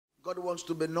God wants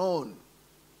to be known.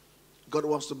 God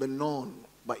wants to be known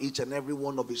by each and every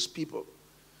one of his people.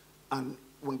 And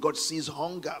when God sees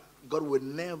hunger, God will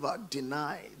never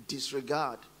deny,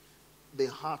 disregard the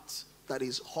heart that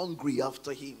is hungry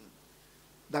after him.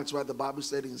 That's why the Bible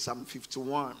said in Psalm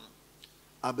 51,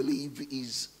 I believe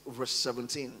is verse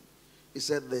 17. It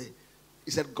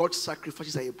said God's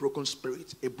sacrifices are a broken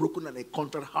spirit, a broken and a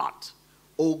contrite heart.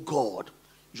 Oh God,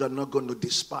 you are not going to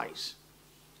despise.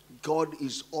 God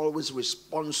is always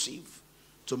responsive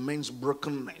to men's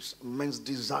brokenness, men's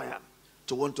desire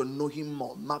to want to know him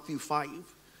more. Matthew 5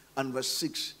 and verse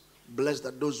 6. Blessed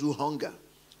are those who hunger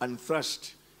and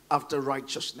thirst after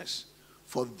righteousness,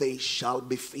 for they shall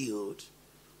be filled.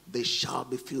 They shall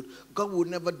be filled. God will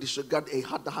never disregard a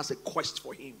heart that has a quest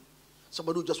for him.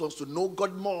 Somebody who just wants to know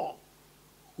God more,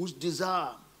 whose desire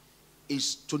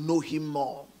is to know him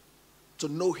more, to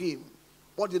know him.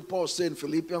 What did Paul say in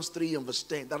Philippians 3 and verse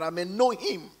 10? That I may know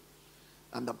him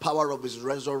and the power of his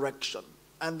resurrection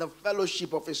and the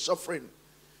fellowship of his suffering.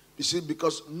 You see,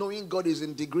 because knowing God is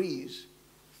in degrees.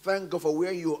 Thank God for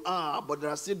where you are, but there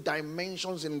are still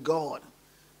dimensions in God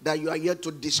that you are yet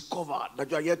to discover, that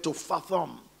you are yet to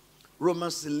fathom.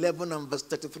 Romans 11 and verse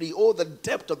 33. Oh, the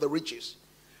depth of the riches.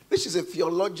 This is a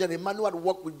theologian, a man who had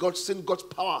worked with God, seen God's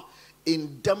power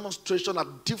in demonstration at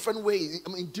different ways,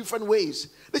 in different ways.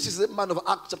 This is a man of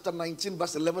Acts chapter 19,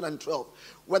 verse 11 and 12,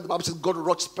 where the Bible says God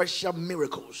wrought special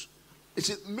miracles. You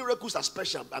see, miracles are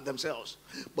special by themselves,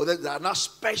 but there are now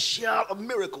special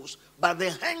miracles by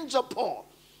the hands of Paul.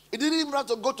 He didn't even have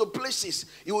to go to places.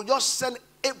 He would just send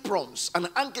aprons and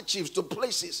handkerchiefs to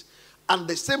places, and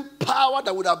the same power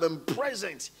that would have been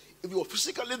present if you were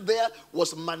physically there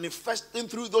was manifesting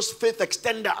through those faith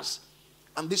extenders.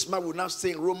 And this man will now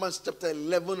say in Romans chapter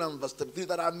 11 and verse 33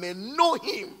 that I may know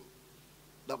him,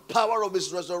 the power of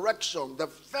his resurrection, the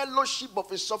fellowship of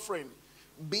his suffering,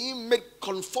 being made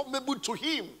conformable to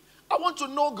him. I want to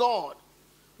know God.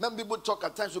 When people talk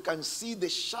at times, you can see the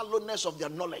shallowness of their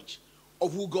knowledge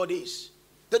of who God is.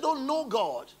 They don't know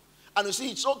God. And you see,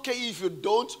 it's okay if you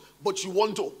don't, but you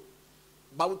want to.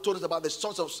 The Bible told us about the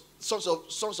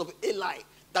sons of Eli,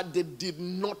 that they did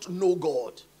not know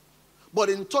God. But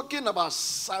in talking about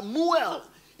Samuel,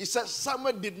 he says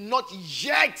Samuel did not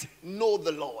yet know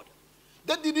the Lord.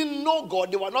 They didn't know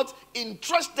God. They were not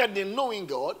interested in knowing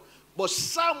God. But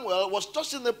Samuel was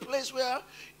just in a place where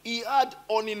he had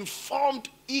uninformed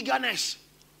eagerness,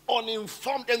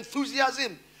 uninformed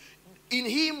enthusiasm. In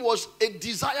him was a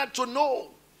desire to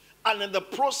know. And in the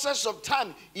process of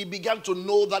time, he began to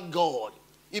know that God.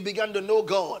 He began to know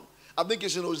God. I think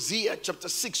it's in Hosea chapter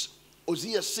 6.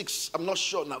 Hosea 6, I'm not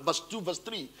sure now, verse 2, verse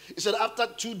 3. He said, after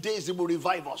 2 days, he will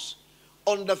revive us.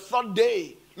 On the third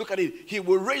day, look at it, he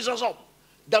will raise us up,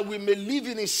 that we may live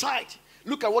in his sight.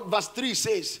 Look at what verse 3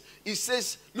 says. It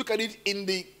says, look at it in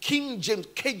the King James,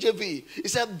 KJV. It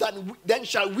said, then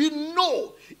shall we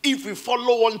know if we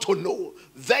follow on to know.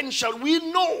 Then shall we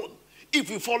know if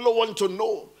we follow on to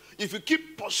know. If you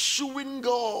keep pursuing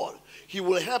God, he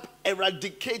will help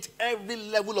eradicate every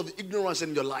level of ignorance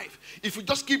in your life. If you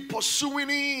just keep pursuing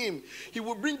him, he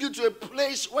will bring you to a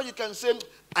place where you can say,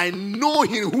 I know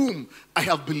in whom I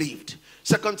have believed.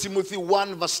 2 Timothy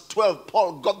 1 verse 12,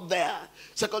 Paul got there.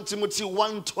 2 Timothy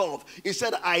 1:12, he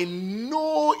said, I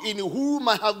know in whom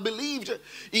I have believed.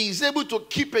 He is able to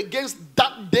keep against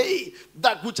that day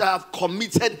that which I have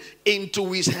committed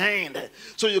into his hand.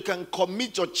 So you can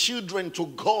commit your children to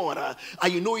God,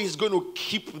 and you know he's going to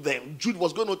keep them. Jude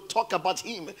was going to talk about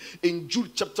him in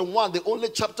Jude chapter 1, the only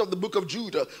chapter of the book of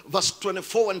Jude, verse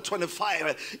 24 and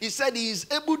 25. He said he is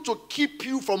able to keep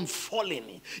you from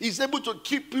falling. He's able to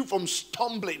keep you from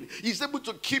stumbling. He's able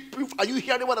to keep you. Are you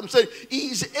hearing what I'm saying?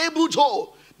 He is able to.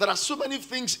 There are so many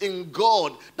things in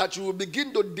God that you will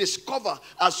begin to discover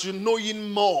as you know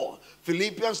him more.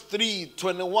 Philippians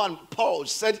 3:21, Paul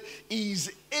said he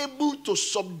is able to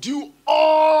subdue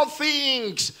all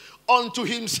things unto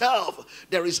himself.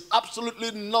 There is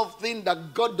absolutely nothing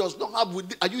that God does not have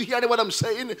with. Are you hearing what I'm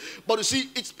saying? But you see,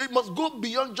 it must go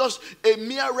beyond just a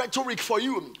mere rhetoric for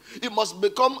you. It must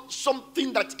become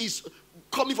something that is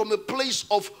coming from a place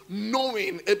of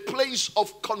knowing, a place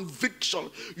of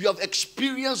conviction. You have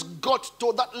experienced God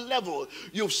to that level.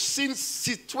 You've seen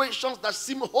situations that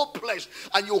seem hopeless,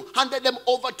 and you handed them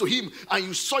over to him, and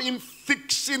you saw him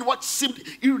fixing what seemed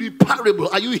irreparable.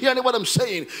 Are you hearing what I'm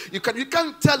saying? You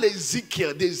can't tell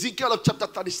Ezekiel, the Ezekiel of chapter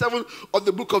 37 of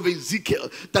the book of Ezekiel,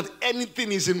 that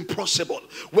anything is impossible.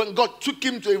 When God took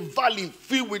him to a valley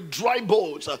filled with dry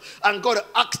bones, and God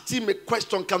asked him a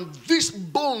question, can these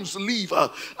bones live?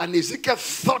 And Ezekiel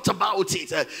thought about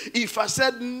it. If I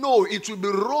said no, it will be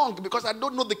wrong, because I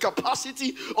don't know the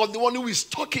capacity of the one who is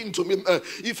talking to me.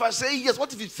 If I say yes,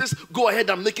 what if he says go ahead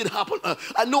and make it happen?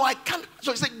 I know I can't.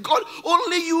 So he said, God,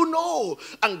 only you know.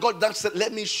 And God then said,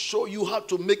 let me show you how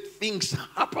to make things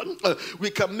happen. We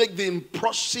can make the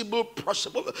impossible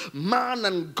possible. Man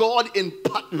and God in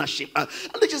partnership. And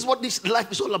this is what this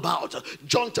life is all about.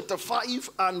 John chapter 5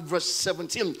 and verse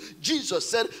 17. Jesus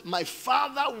said, my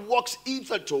Father walks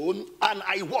hitherto and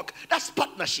I walk. That's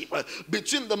partnership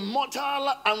between the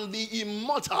mortal and the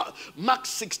immortal. Mark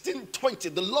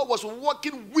 16:20. The Lord was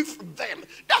walking with them.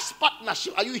 That's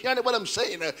partnership. Are you hearing what I'm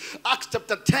saying? Acts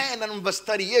chapter 10 and verse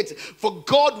 38. For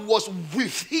God was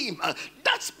with him.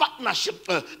 That's partnership.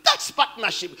 That's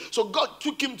partnership. So God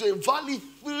took him to a valley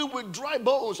filled with dry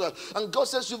bones. And God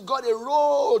says, you've got a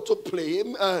role to play.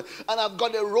 And I've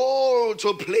got a role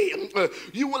to play.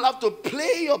 You will have to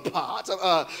play your part.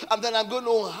 And then I'm going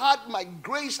to add my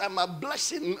grace and my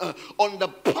blessing on the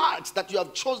part that you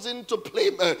have chosen to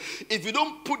play. If you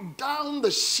don't put down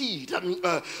the seed and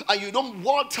you don't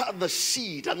water the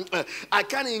seed, I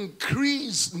can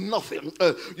increase nothing.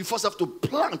 You first have to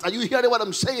plant. Are you hearing what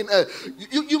I'm saying?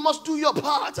 You must do your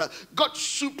part. God's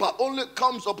super only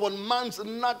comes upon man's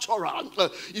natural.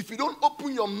 If you don't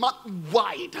open your mouth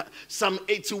wide, Psalm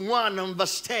 81 and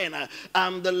verse 10,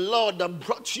 I'm the Lord that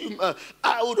brought you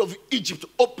out of Egypt.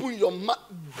 Open your mouth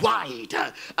wide,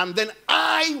 and then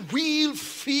I will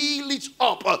fill it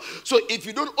up. So if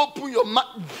you don't open your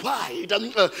mouth wide,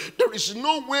 there is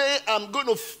no way I'm going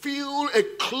to fill a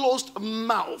closed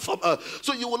mouth.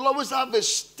 So you will always have a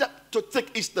step to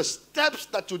take. It's the steps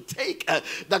that you take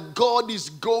that God is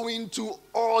going to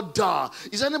order.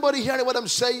 Is anybody hearing what I'm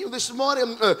saying this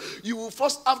morning? You will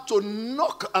first have to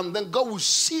knock, and then God will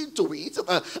see to it.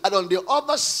 And on the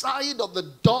other side of the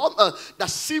door that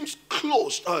seems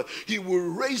closed, he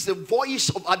will raise the voice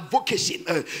of advocacy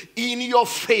in your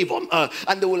favor,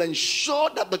 and they will ensure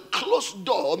that the closed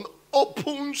door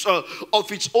opens of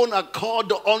its own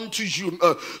accord unto you.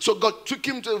 So God took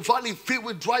him to a valley filled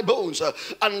with dry bones,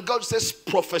 and God says,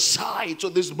 prophesy to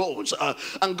these bones.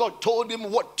 And God told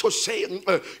him what to say.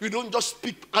 You don't just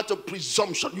speak out of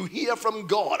presumption. You hear from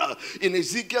God in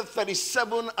Ezekiel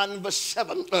 37 and verse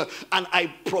 7. And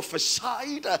I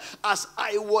prophesied as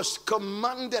I was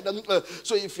commanded.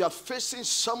 So if you are facing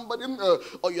somebody,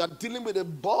 or you are dealing with a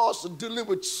boss, or dealing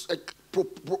with a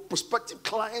prospective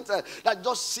client that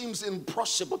just seems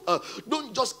impossible,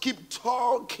 don't just keep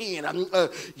talking.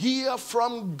 Hear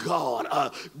from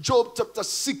God. Job chapter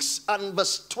 6 and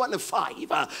verse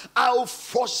 25. How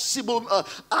forcible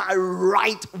are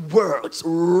right words.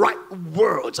 Right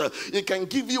words. It can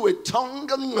give you a tongue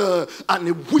and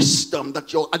a wisdom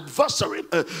that your adversary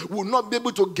will not be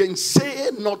able to gainsay,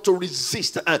 not to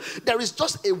resist. There is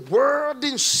just a word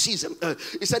in season.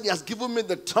 He said, he has given me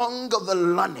the tongue of the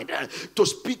learned, to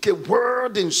speak a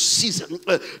word in season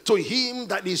to him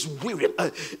that is weary.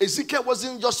 Ezekiel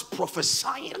wasn't just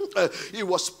prophesying. He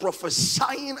was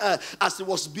prophesying as he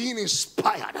was being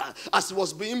inspired, as he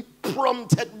was being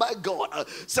prompted by God.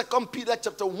 2 Peter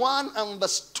chapter 1 and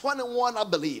verse 21, I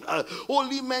believe.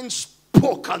 Holy men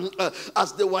spoke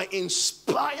as they were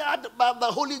inspired by the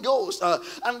Holy Ghost.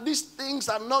 And these things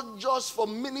are not just for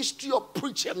ministry or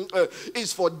preaching.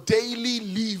 It's for daily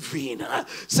living.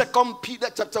 2 Peter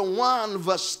chapter 1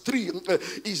 verse 3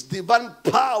 is divine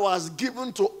powers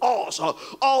given to us.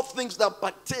 All things that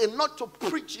pertain not to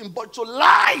preaching but to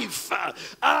life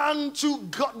and to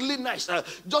godliness.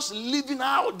 Just living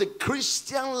out the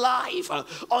Christian life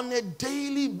on a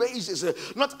daily basis.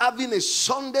 Not having a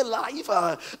Sunday life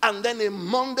and then a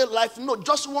Monday life. No,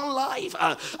 just one life.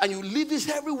 And you live this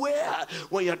everywhere.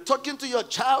 When you're talking to your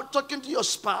child, talking to your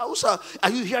spouse, are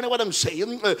you hearing what I'm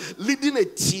saying? Leading a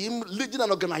team, leading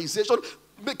an organization,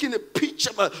 making a pitch,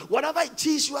 whatever it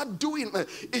is you are doing,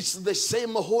 it's the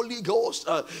same Holy Ghost.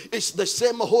 It's the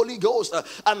same Holy Ghost.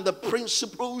 And the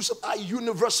principles are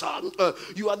universal.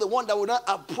 You are the one that will not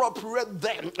appropriate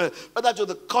them, whether to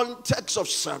the context of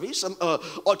service,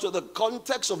 or to the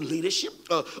context of leadership,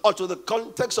 or to the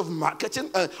context of marketing.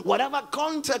 Whatever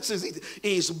context it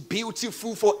is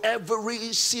beautiful for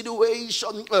every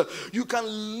situation. You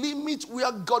can limit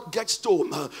where God gets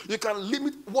to. You can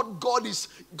limit what God is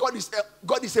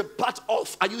God is a part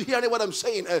of. Are you hearing what I'm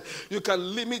saying? You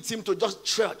can limit him to just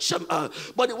church,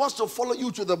 but he wants to follow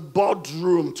you to the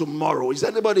boardroom tomorrow. Is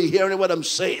anybody hearing what I'm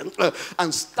saying?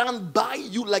 And stand by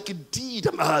you like he did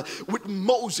with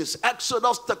Moses.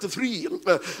 Exodus 33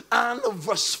 and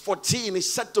verse 14, he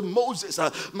said to Moses,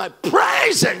 my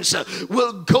presence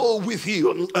will go with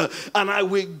you, and I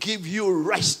will give you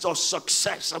rest or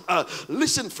success.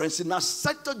 Listen, friends, in a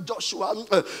second Joshua,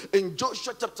 in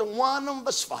Joshua chapter 1 and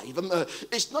verse 5,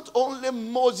 it's not only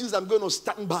Moses I'm going to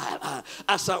stand by.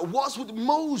 As I was with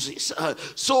Moses,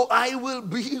 so I will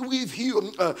be with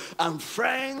you. And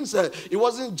friends, it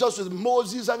wasn't just with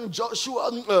Moses and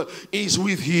Joshua, he's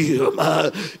with you.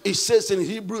 It says in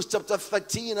Hebrews chapter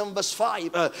 13 and verse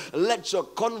 5, let your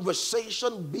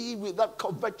conversation be without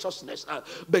covetousness.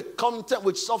 Be content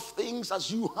with soft things as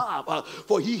you have.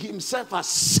 For he himself has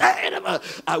said,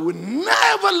 I will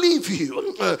never leave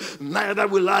you, neither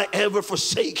will I ever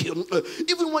forsake you.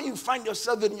 Even when you find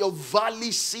yourself in your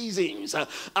valley seasons,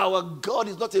 our God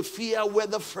is not a fair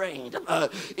weather friend.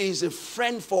 He is a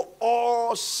friend for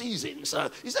all seasons.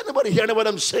 Is anybody hearing what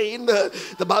I'm saying?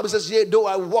 The Bible says, yea, though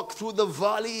I walk through the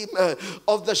valley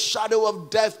of the shadow of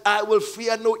death, I will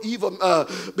fear no evil,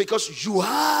 because you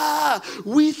are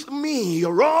with me.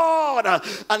 Your rod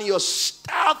and your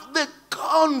staff, they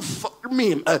comfort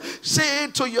me. Say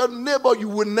to your neighbor, you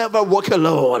will never walk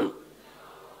alone.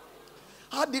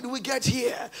 How did we get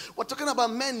here? We're talking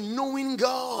about men knowing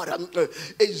God.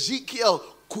 Ezekiel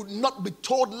could not be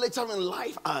told later in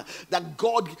life that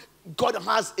God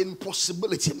has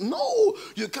impossibility. No,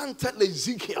 you can't tell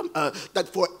Ezekiel that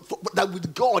that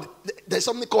with God there's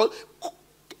something called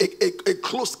a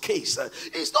closed case.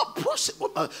 It's not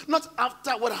possible. Not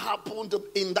after what happened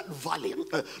in that valley.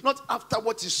 Not after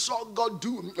what he saw God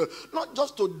do. Not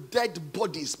just to dead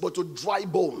bodies, but to dry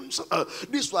bones.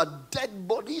 These were dead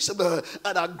bodies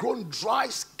that had grown dry,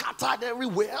 scattered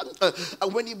everywhere.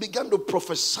 And when he began to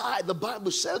prophesy, the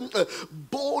Bible said,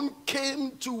 bone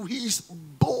came to his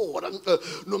bone.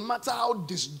 No matter how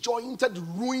disjointed,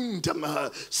 ruined,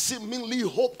 seemingly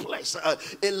hopeless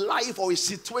a life or a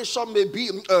situation may be,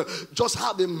 just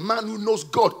have a man who knows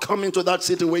God come into that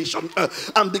situation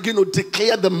and begin to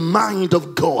declare the mind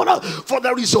of God. For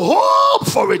there is hope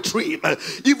for a tree,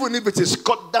 even if it is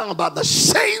cut down by the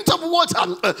saint of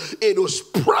water, it will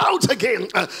sprout again,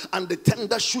 and the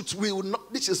tender shoots will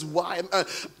not. This is why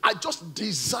I just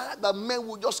desire that men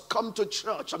will just come to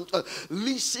church and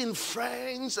listen,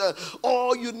 friends.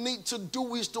 All you need to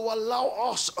do is to allow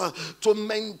us to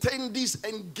maintain this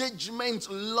engagement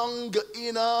long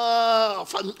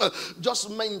enough. Just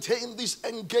maintain this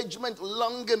engagement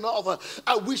long enough.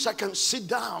 I wish I can sit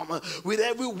down with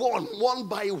everyone one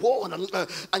by one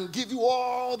and give you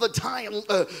all the time.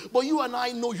 But you and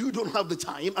I know you don't have the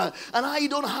time, and I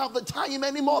don't have the time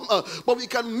anymore. But we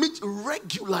can meet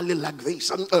regularly like this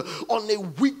on a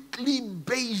weekly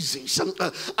basis.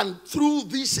 And through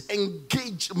this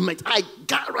engagement, I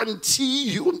guarantee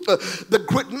you the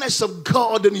greatness of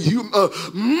God in you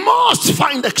must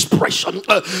find expression.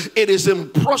 It is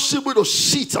impossible to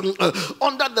sit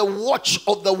under the watch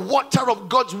of the water of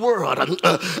God's word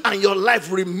and your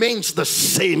life remains the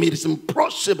same. It is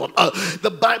impossible.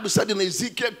 The Bible said in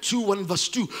Ezekiel 2 and verse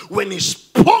 2, when he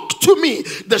spoke to me,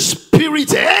 the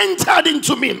Spirit entered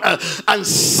into me and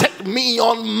set me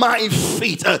on my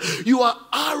feet. You are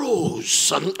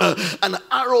arrows, and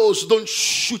arrows don't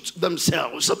shoot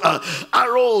themselves.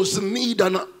 Arrows need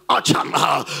an archer.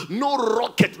 No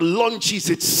rocket launches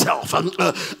itself.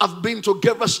 I've been to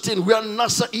Gervaston where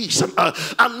NASA is,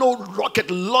 and no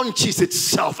rocket launches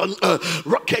itself.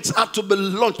 Rockets have to be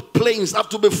launched, planes have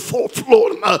to be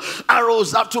flown,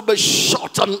 arrows have to be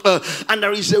shot, and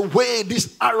there is a way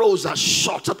these arrows are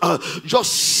shot.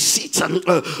 Just sit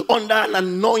under an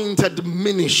anointed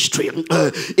ministry.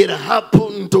 It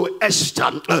happened to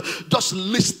Esther. Just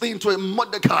listening to a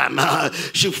Mordecai,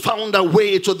 she found her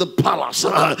way to the palace.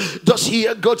 Just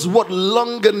hear God's word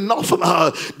long enough,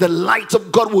 the light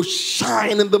of God will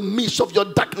shine in the midst of your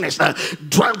darkness.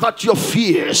 Drive out your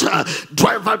fears,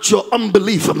 drive out your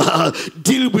unbelief,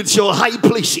 deal with your high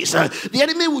places. The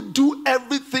enemy will do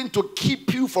everything to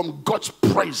keep you from God's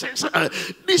presence.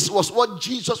 This was what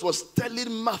Jesus was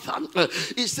telling Martha.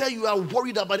 He said, you are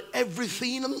worried about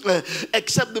everything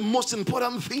except the most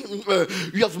important thing.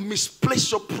 You have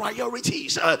misplaced your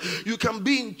priorities. You can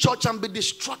be in church and be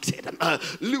distracted.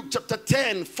 Luke chapter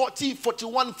 10, 40,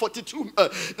 41, 42.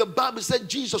 The Bible said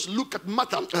Jesus looked at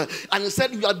Martha and he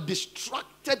said, you are distracted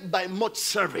by much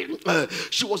serving.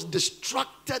 She was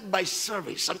distracted by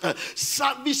service.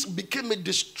 Service became a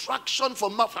distraction for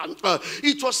Martha.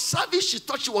 It was service she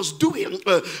thought she was doing,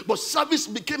 but service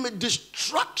became a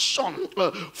distraction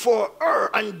for her.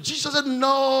 And Jesus said,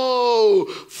 no,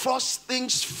 first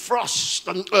things first.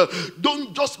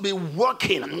 Don't just be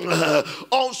working,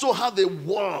 also have a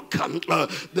work.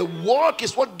 The work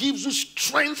is what gives you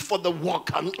strength for the work.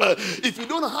 If you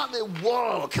don't have a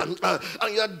work and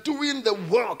you're doing the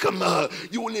work,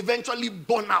 you will eventually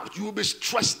burn out. You will be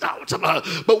stressed out.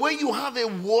 But when you have a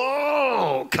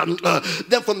work,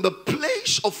 then from the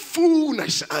place of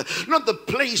fullness, not the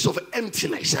place of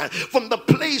emptiness, from the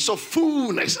place of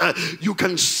fullness, you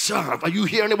can serve. Are you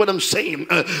hearing what I'm saying?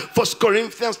 1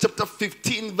 Corinthians chapter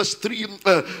 15 verse 3,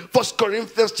 1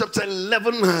 Corinthians chapter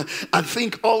 11, I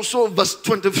think also verse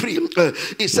 23,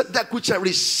 it said, that which I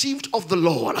received of the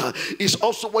Lord is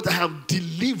also what I have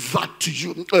delivered to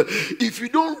you. If you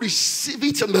don't receive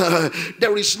it,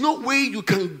 there is no way you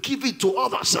can give it to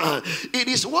others. It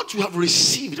is what you have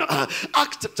received.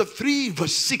 Acts chapter 3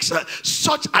 verse 6,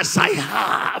 such as I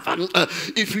have.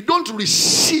 If you don't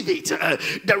receive it,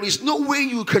 there is no way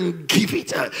you can give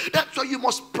it. That's why you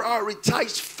must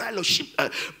prioritize fellowship,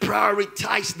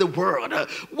 prioritize the word.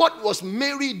 What was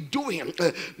Mary doing?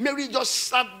 Mary just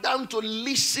sat down to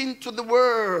listen to the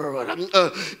word.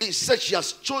 It says she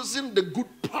has chosen the good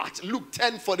part, Luke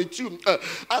 10:42,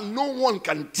 and no one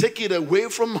can take it away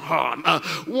from her.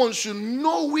 Once you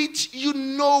know it, you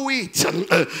know it.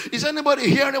 Is anybody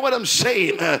hearing what I'm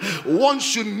saying?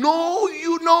 Once you know,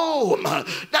 you know.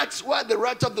 That's why the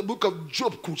writer of the book of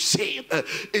Job could say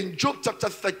in Job chapter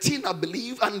 13, I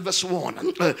believe, and verse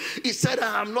 1, he said,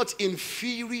 I am not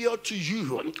inferior to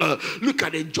you. Look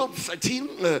at it, Job 13.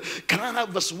 Can I have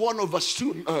verse 1 or verse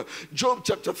 2? Job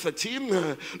chapter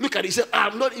 13. Look at it, he said, I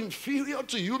am not inferior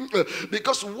to you,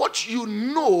 because what you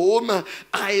know,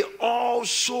 I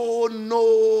also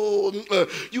know.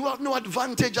 You have no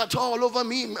advantage at all over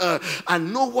me. I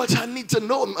know what I need to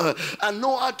know. I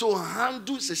know how to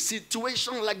handle a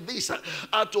situation like this,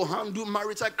 how to handle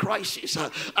marital crisis,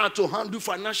 how to handle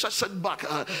financial setback,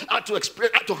 how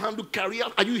to handle career.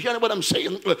 Are you hearing what I'm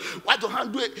saying? How to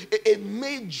handle a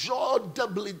major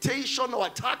debilitation or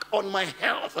attack on my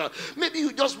health. Maybe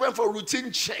you just went for a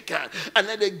routine check and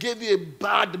then they gave you a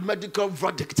bad medical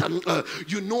verdict.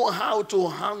 You know how to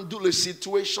handle a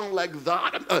situation like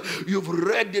that. You've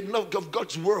read enough of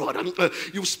God's word.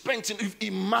 You've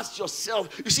immersed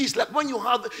yourself. You see, it's like when you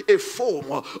have a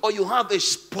foam or you have a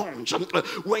sponge.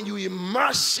 When you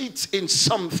immerse it in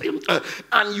something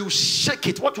and you shake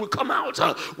it, what will come out?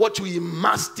 What you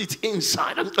immersed it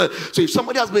inside. So if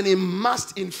somebody has been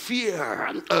immersed in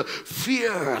fear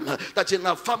that in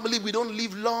our family we don't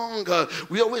live long,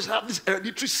 we always have this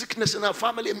hereditary sickness in our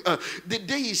family, the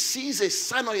day he sees a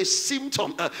sign or a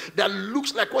symptom that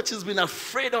looks like what he's been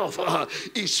afraid of,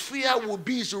 his fear will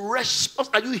be his response.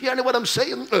 Are you hearing what I'm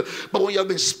saying? But when you have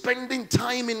been spending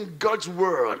time in God's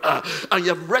word and you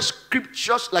have read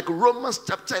scriptures like Romans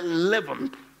chapter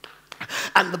 11,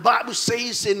 and the Bible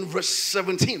says in verse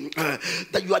 17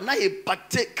 that you are now a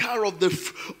partaker of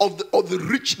the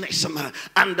richness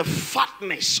and the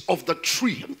fatness of the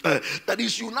tree. That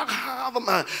is, you not have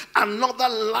another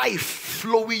life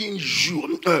flowing in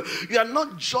you. You are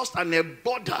not just an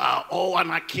Eboda or an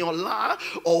Akinola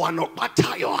or an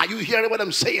Opatayo. Are you hearing what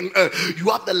I'm saying? You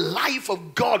have the life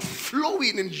of God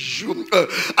flowing in you.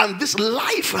 And this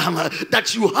life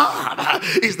that you have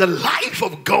is the life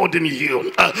of God in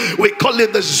you. We call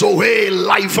it the Zoe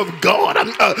life of God.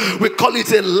 We call it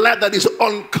a life that is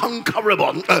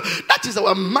unconquerable. That is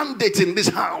our mandate in this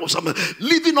house.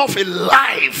 Living off a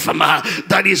life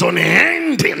that is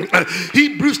unending.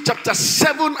 Hebrews chapter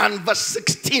 7 and verse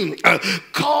 16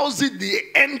 calls it the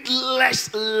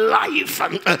endless life,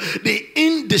 the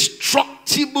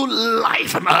indestructible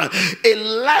life, a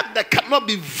life that cannot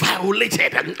be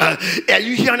violated. Are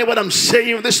you hearing what I'm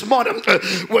saying this morning?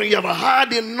 When you have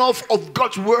had enough of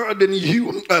God's word in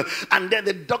you, and then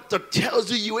the doctor tells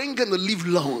you you ain't gonna live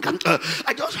long.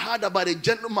 I just heard about a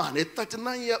gentleman, a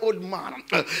 39-year-old man.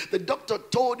 The doctor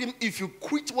told him, if you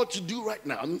quit what you do right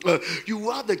now,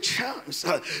 you have the chance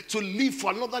to live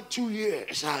for another 2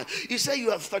 years. He said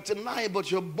you are 39, but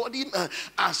your body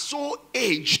are so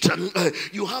aged.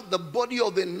 You have the body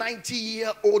of the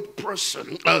 90-year-old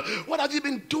person. What have you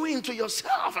been doing to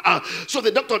yourself? So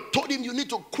the doctor told him, you need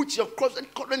to quit your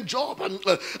current job.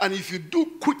 And if you do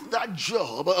quit that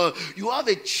job, you have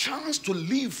a chance to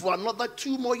live for another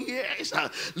 2 more years.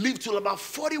 Live till about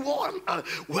 41.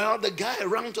 Well, the guy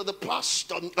ran to the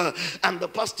pastor, and the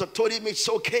pastor told him it's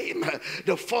okay.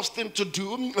 The first thing to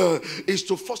do is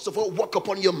to first of all work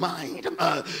upon your mind.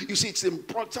 You see, it's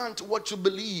important what you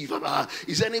believe.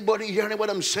 Is anybody hearing what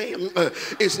I'm saying?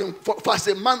 As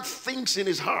a man thinks in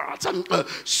his heart,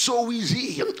 so is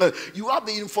he. You have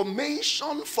the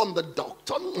information from the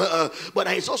doctor, but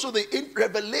there is also the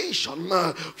revelation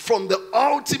from the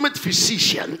ultimate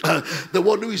physician, the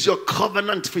one who is your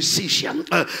covenant physician.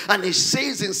 And it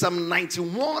says in Psalm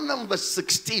 91 and verse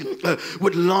 16,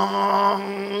 with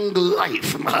long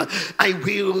life I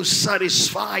will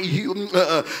satisfy you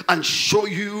and show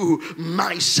you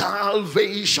my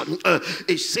salvation.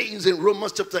 It says in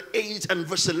Romans chapter 8 and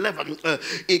verse 11,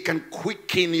 it can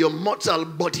quicken your mortal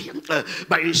body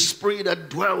by his spirit that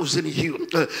dwells in you.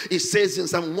 It says in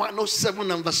Psalm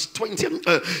 107 and verse 20,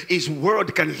 his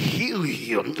word can heal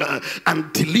you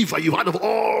and deliver you out of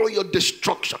all your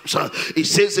destructions. It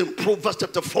says in Proverbs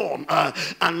chapter 4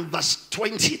 and verse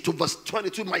 20 to verse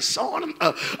 22, my son,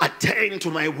 attend to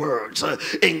my words,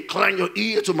 incline your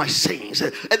ear to my sayings,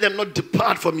 let them not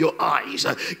depart from your eyes,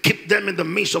 keep them in the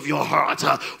midst of your heart,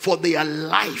 for they are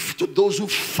life to those who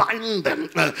find them,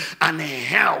 and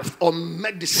health or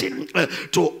medicine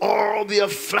to all their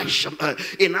flesh.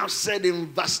 He now said in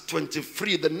verse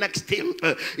 23, the next thing,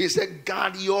 he said,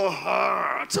 guard your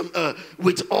heart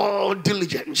with all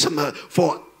diligence,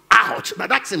 for out. Now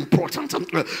that's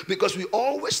important because we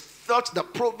always thought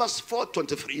that Proverbs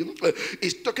 4:23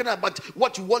 is talking about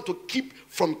what you want to keep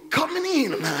from coming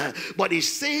in, but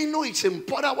he's saying no, it's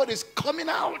important what is coming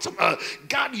out.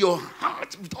 Guard your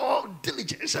heart with all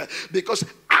diligence, because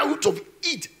out of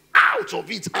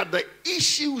it are the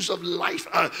issues of life.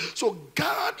 So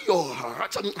guard your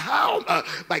heart. How?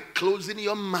 By closing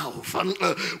your mouth.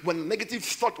 When negative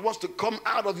thought wants to come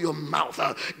out of your mouth,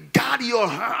 guard your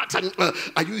heart.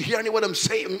 Are you hearing what I'm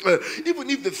saying? Even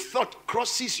if the thought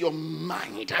crosses your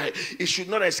mind, it should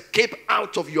not escape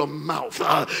out of your mouth,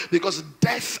 because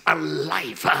death and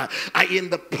life are in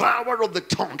the power of the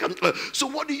tongue. So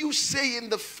what do you say in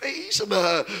the face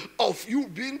of you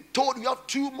being told you have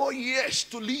 2 more years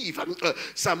to live?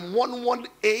 Psalm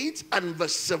 118 and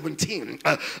verse 17,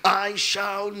 I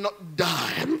shall not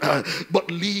die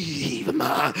but live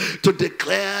to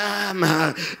declare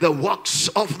the works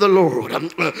of the Lord.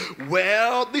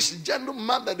 Well, this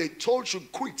gentleman that they told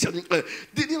should quit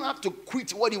didn't have to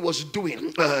quit what he was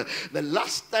doing. The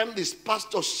last time this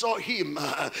pastor saw him,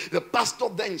 the pastor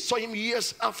then saw him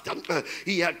years after,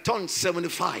 he had turned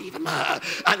 75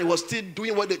 and he was still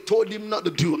doing what they told him not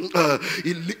to do. Then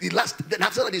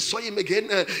after that, they saw him again.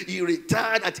 He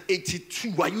retired at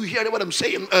 82. Are you hearing what I'm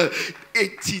saying?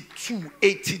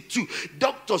 82.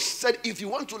 Doctor said, if you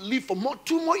want to live for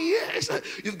 2 more years,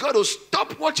 you've got to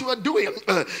stop what you are doing.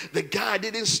 The guy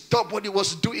didn't stop what he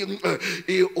was doing.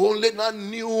 He only now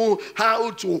knew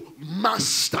how to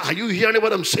master. Are you hearing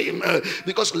what I'm saying?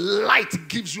 Because light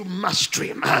gives you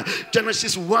mastery.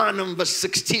 Genesis 1 and verse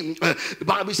 16. The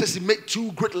Bible says he made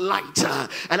 2 great lights.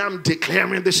 And I'm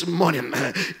declaring this morning,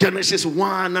 Genesis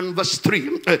 1 and verse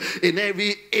 3, in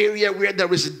every area where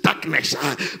there is darkness,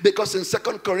 because in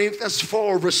 2 Corinthians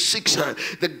 4 verse 6,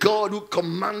 the God who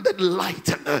commanded light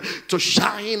to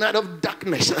shine out of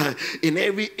darkness, in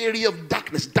every area of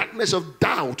darkness, darkness of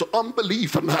doubt,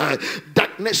 unbelief,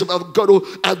 darkness of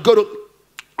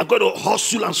I've got to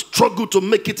hustle and struggle to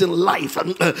make it in life.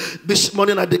 This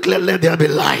morning I declare, let there be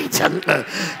light.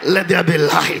 Let there be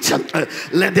light.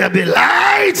 Let there be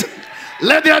light.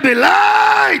 Let there be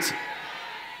light.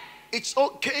 It's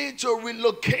okay to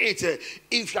relocate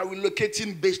if you are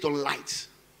relocating based on light.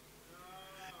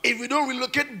 If you don't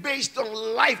relocate based on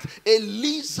life, a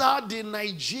lizard in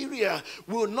Nigeria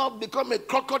will not become a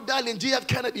crocodile in JF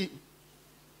Kennedy.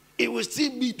 It will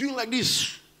still be doing like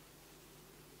this.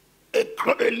 A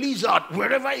lizard,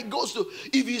 wherever he goes to.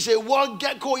 If he's a wild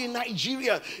gecko in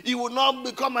Nigeria, he will not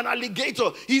become an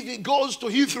alligator. If he goes to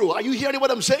Heathrow, are you hearing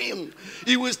what I'm saying?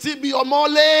 He will still be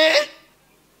Omole.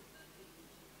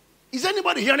 Is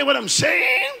anybody hearing what I'm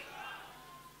saying?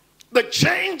 The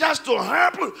change has to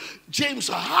happen. James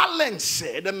Harlan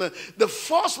said, the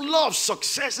first law of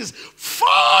success is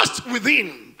first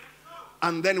within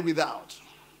and then without.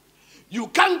 You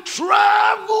can't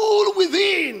travel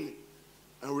within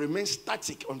and remain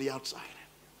static on the outside.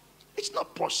 It's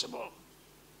not possible.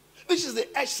 This is the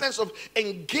essence of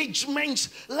engagements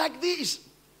like this.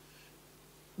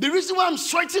 The reason why I'm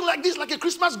sweating like this, like a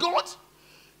Christmas goat,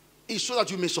 is so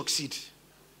that you may succeed.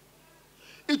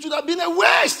 It would have been a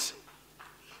waste.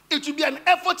 It would be an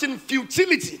effort in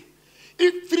futility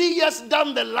if 3 years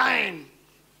down the line,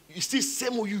 you still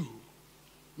same with you.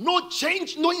 No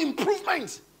change, no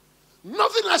improvement.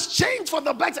 Nothing has changed for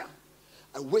the better.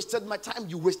 I wasted my time,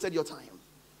 you wasted your time.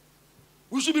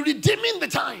 We should be redeeming the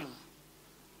time.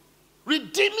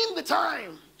 Redeeming the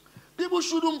time. People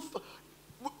shouldn't,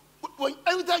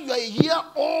 every time you are a year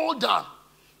older,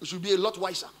 you should be a lot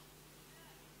wiser.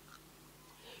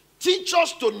 Teach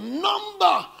us to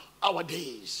number our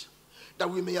days, that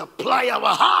we may apply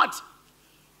our heart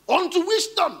unto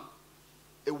wisdom.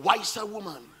 A wiser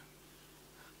woman,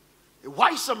 a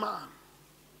wiser man,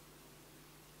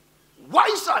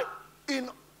 wiser in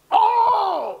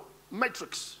all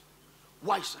metrics,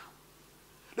 wiser.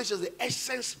 This is the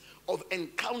essence of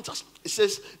encounters. It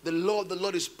says the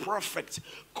Lord is perfect,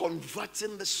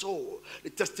 converting the soul.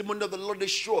 The testimony of the Lord is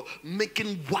sure,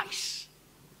 making wise.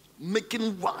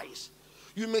 Making wise.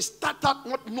 You may start out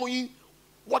not knowing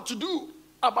what to do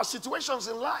about situations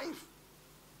in life.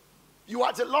 You are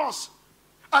at a loss.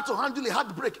 How to handle a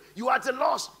heartbreak, you are at a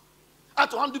loss. How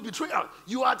to handle betrayal,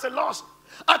 you are at a loss.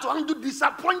 How to handle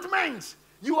disappointment,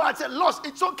 you are at a loss.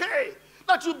 It's okay.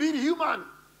 That should be human.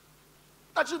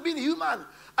 That should be human.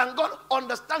 And God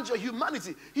understands your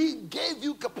humanity. He gave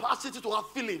you capacity to have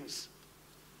feelings,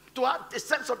 to have a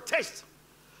sense of taste.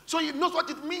 So He knows what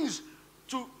it means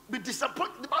to be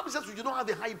disappointed. The Bible says you don't have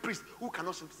a high priest who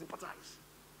cannot sympathize.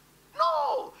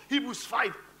 No. Hebrews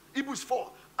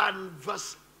 4 and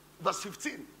verse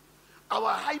 15.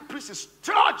 Our high priest is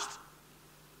charged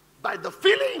by the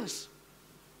feelings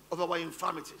of our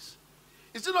infirmities.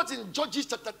 Is it not in Judges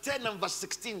chapter 10 and verse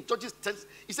 16? Judges 10,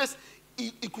 it says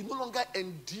he could no longer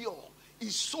endure.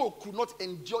 His soul could not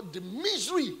endure the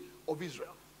misery of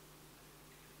Israel.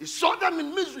 He saw them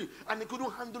in misery and he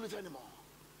couldn't handle it anymore.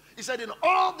 He said in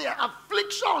all their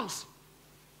afflictions,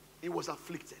 he was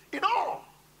afflicted. In all.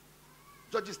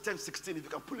 Judges 10:16, if you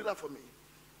can pull it up for me.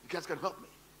 You guys can help me.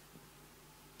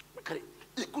 Okay.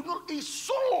 He could not, his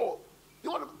soul, you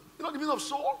know the meaning of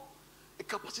soul? A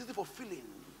capacity for feeling.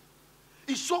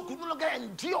 His soul could no longer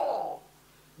endure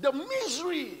the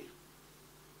misery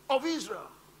of Israel.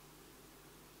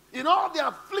 In all their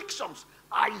afflictions,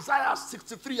 Isaiah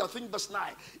 63, I think verse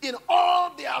 9. In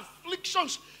all their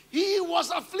afflictions, he was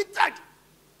afflicted.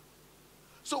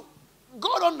 So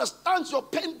God understands your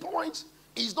pain points.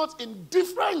 He's not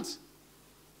indifferent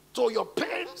to your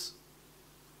pains.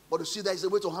 But you see, there is a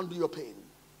way to handle your pain.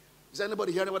 Is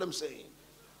anybody hearing what I'm saying?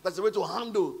 There's a way to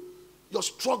handle your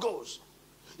struggles.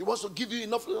 He wants to give you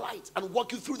enough light and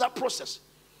walk you through that process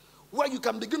where you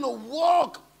can begin to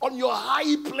walk on your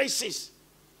high places.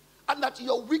 And that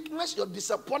your weakness, your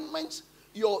disappointments,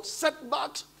 your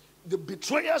setbacks, the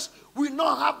betrayers will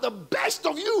not have the best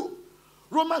of you.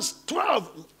 Romans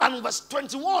 12 and verse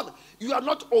 21. You are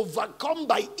not overcome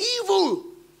by evil.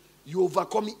 You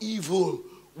overcome evil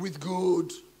with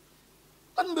good.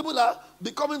 And people are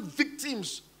becoming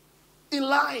victims in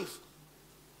life.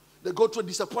 They go through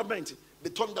disappointment. They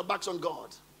turn their backs on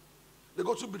God. They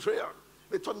go through betrayal.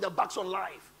 They turn their backs on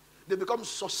life. They become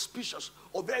suspicious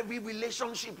of every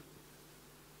relationship.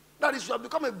 That is, you have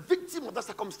become a victim of that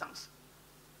circumstance.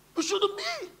 You shouldn't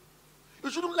be. You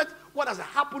shouldn't let what has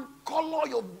happened color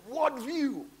your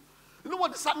worldview. You know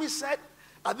what the psalmist said?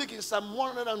 I think in Psalm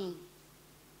 100 and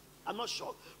I'm not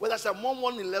sure whether Psalm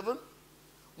 111,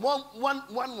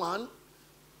 111,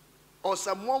 or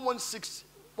Psalm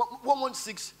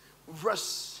 116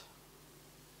 verse.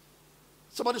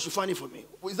 Somebody should find it for me.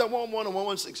 Is that 111 or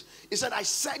 116? It said, I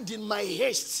said in my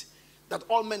haste that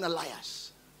all men are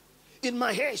liars. In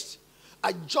my haste,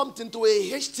 I jumped into a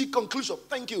hasty conclusion.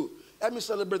 Thank you. Let me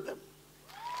celebrate them.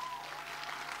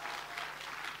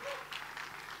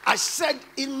 I said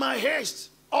in my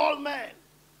haste, all men.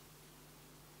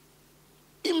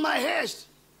 In my haste,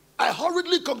 I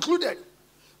hurriedly concluded,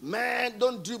 man,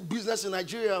 don't do business in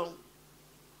Nigeria.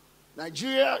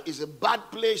 Nigeria is a bad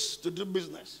place to do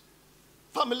business.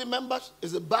 Family members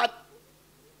is a bad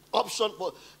option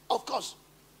for, of course,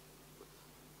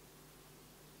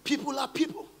 people are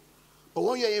people. But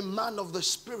when you're a man of the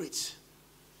spirit,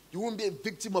 you won't be a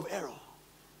victim of error.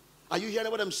 Are you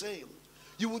hearing what I'm saying?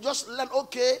 You will just learn,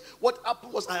 okay, what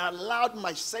happened was I allowed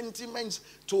my sentiments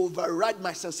to override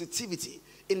my sensitivity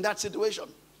in that situation.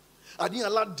 I didn't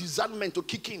allow discernment to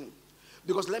kick in.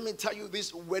 Because let me tell you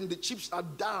this, when the chips are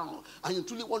down and you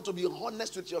truly want to be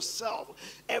honest with yourself,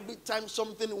 every time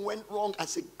something went wrong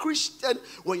as a Christian,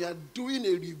 when you're doing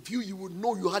a review, you would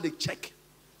know you had a check.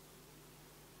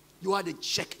 You had a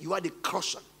check. You had a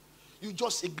caution. You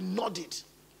just ignored it.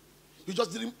 You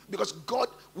just didn't, because God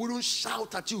wouldn't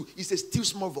shout at you. It's a still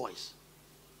small voice.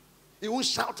 He won't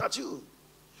shout at you.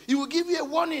 He will give you a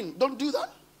warning. Don't do that.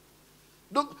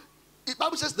 Don't. The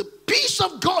Bible says the peace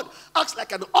of God acts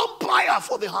like an umpire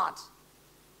for the heart.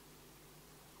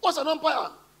 What's an umpire?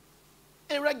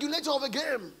 A regulator of a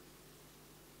game.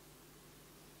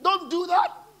 Don't do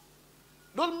that.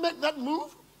 Don't make that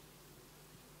move.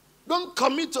 Don't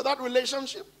commit to that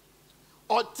relationship.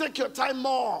 Or take your time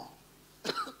more.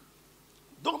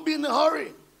 Don't be in a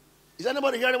hurry. Is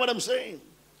anybody hearing what I'm saying?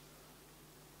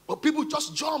 But people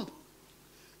just jump.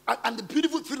 And the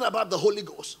beautiful thing about the Holy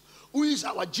Ghost, who is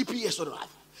our GPS on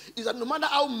earth, is that no matter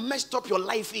how messed up your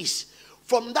life is,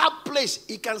 from that place,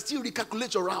 it can still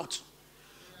recalculate your route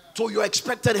to your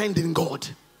expected end in God.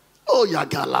 Oh,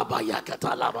 yagalaba,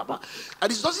 yakatalababa.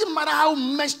 And it doesn't matter how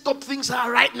messed up things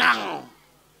are right now.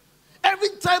 Every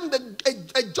time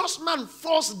a just man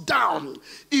falls down,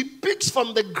 he picks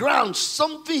from the ground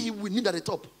something he will need at the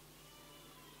top.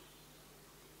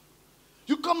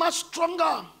 You come out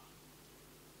stronger.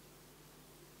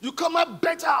 You come out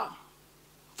better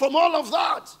from all of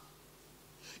that.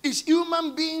 It's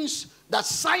human beings that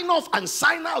sign off and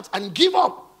sign out and give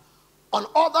up on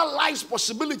other life's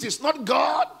possibilities, not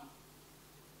God.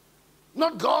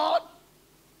 Not God.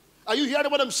 Are you hearing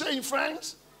what I'm saying,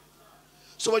 friends?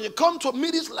 So when you come to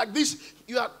meetings like this,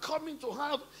 you are coming to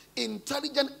have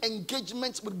intelligent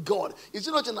engagements with God. Is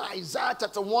it not in Isaiah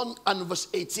chapter 1 and verse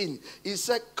 18? He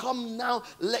said, come now,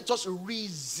 let us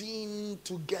reason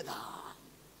together.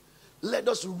 Let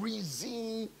us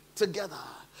reason together.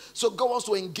 So God wants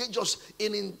to engage us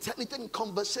in intelligent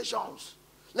conversations.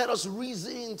 Let us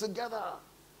reason together.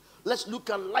 Let's look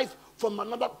at life from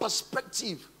another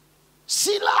perspective.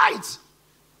 See light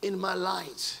in my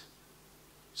light.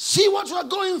 See what you are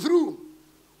going through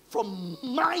from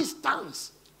my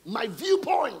stance, my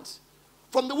viewpoint,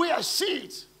 from the way I see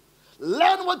it.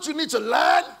 Learn what you need to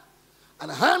learn, and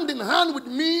hand in hand with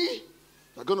me,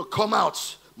 you're going to come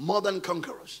out more than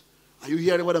conquerors. Are you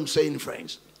hearing what I'm saying,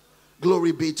 friends?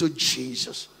 Glory be to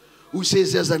Jesus. Who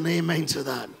says there's an amen to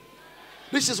that?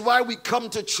 This is why we come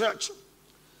to church.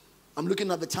 I'm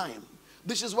looking at the time.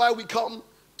 This is why we come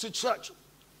to church.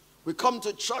 We come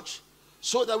to church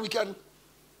so that we can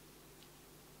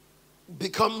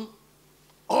become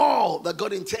all that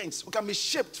God intends. We can be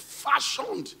shaped,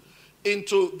 fashioned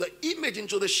into the image,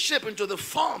 into the shape, into the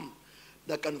form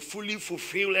that can fully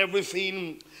fulfill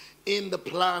everything in the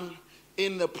plan,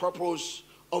 in the purpose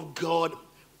of God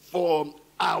for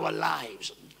our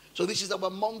lives. So this is our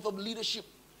month of leadership,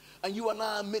 and you and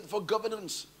I are made for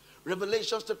governance.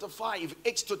 Revelation chapter 5,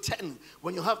 8 to 10.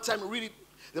 When you have time, read it.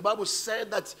 The Bible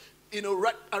said that,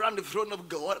 right around the throne of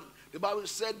God, the Bible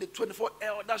said the 24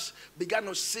 elders began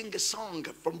to sing a song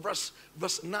from verse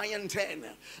 9 and 10.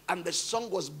 And the song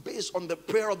was based on the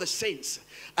prayer of the saints.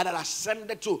 And it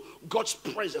ascended to God's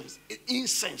presence.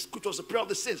 Incense, which was the prayer of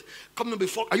the saints, coming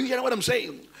before. Are you hearing what I'm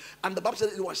saying? And the Bible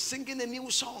said they were singing a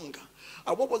new song.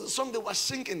 And what was the song they were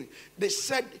singing? They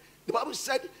said, the Bible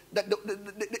said that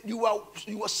you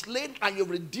were slain and you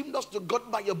redeemed us to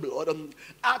God by your blood,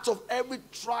 out of every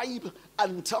tribe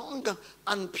and tongue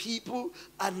and people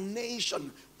and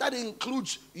nation. That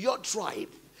includes your tribe.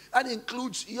 That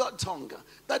includes your tongue.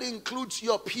 That includes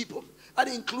your people. That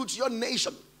includes your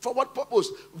nation. For what purpose?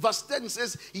 Verse 10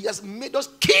 says, he has made us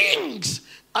kings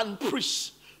and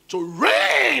priests to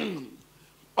reign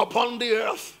upon the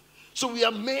earth. So we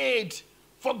are made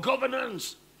for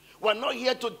governance. We're not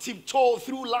here to tiptoe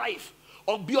through life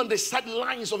or be on the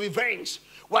sidelines of events.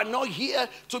 We're not here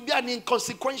to be an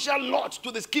inconsequential lot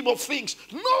to the scheme of things.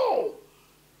 No.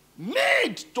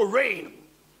 Made to reign.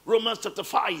 Romans chapter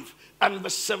 5 and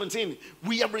verse 17.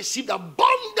 We have received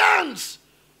abundance,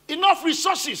 enough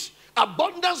resources,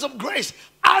 abundance of grace,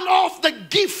 and of the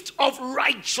gift of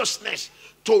righteousness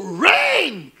to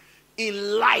reign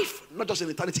in life. Not just in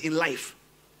eternity, in life.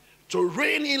 To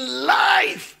reign in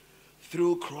life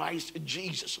through Christ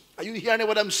Jesus. Are you hearing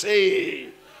what I'm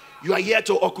saying? You are here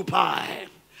to occupy.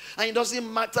 And it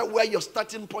doesn't matter where your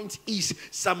starting point is.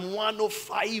 Psalm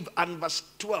 105 and verse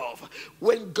 12.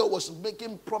 When God was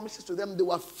making promises to them, they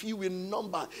were few in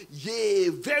number. Yea,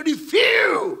 very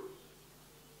few.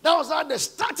 That was how they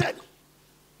started.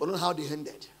 But not how they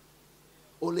ended.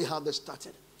 Only how they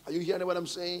started. Are you hearing what I'm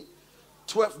saying?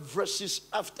 12 verses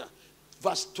after.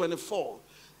 Verse 24.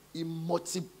 He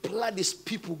multiplied his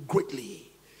people greatly.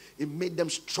 He made them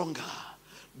stronger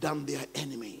than their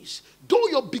enemies. Though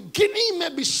your beginning may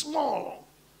be small,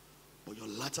 but your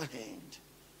latter end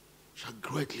shall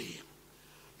greatly,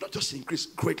 not just increase,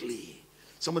 greatly.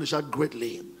 Somebody shout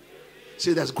greatly.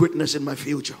 Say, there's greatness in my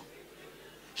future.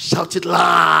 Shout it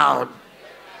loud.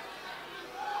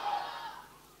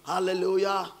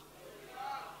 Hallelujah.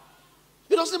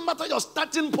 It doesn't matter your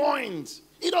starting point.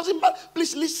 It doesn't matter.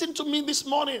 Please listen to me this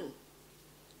morning.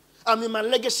 I'm in my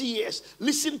legacy years.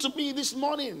 Listen to me this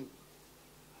morning.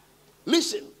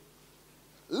 Listen.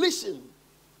 Listen.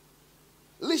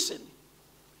 Listen.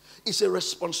 It's a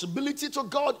responsibility to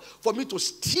God for me to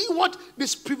steward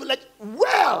this privilege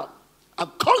well.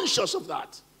 I'm conscious of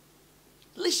that.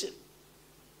 Listen.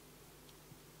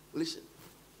 Listen.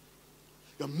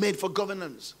 You're made for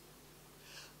governance.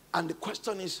 And the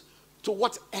question is, to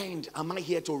what end am I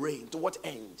here to reign? To what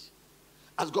end?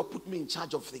 Has God put me in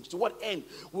charge of things? To what end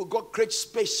will God create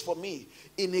space for me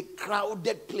in a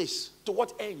crowded place? To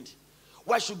what end?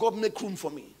 Why should God make room for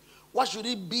me? Why should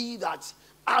it be that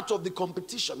out of the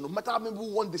competition, no matter how many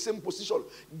people want the same position,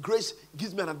 grace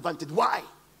gives me an advantage? Why?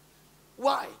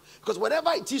 Why? Because whatever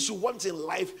it is you want in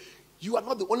life, you are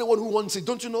not the only one who wants it.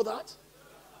 Don't you know that?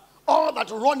 All that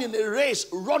run in a race,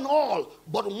 run all,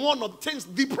 but one obtains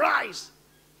the prize.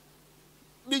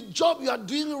 The job you are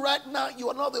doing right now, you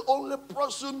are not the only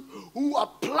person who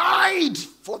applied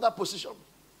for that position.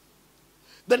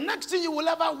 The next thing you will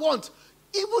ever want,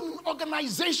 even in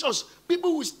organizations,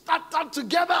 people will start out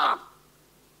together.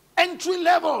 Entry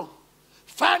level.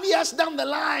 5 years down the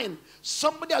line,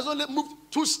 somebody has only moved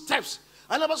 2 steps.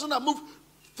 Another person has moved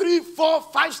 3, 4,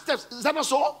 5 steps. Is that not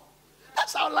so?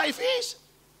 That's how life is.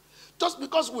 Just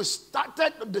because we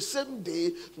started the same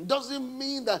day doesn't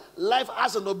mean that life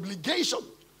has an obligation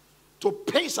to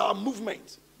pace our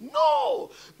movement.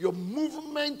 No, your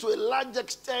movement to a large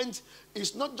extent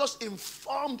is not just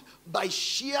informed by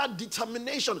sheer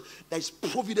determination. There is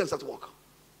providence at work.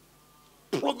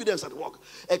 Providence at work.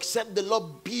 Except the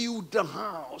Lord build the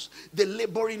house, they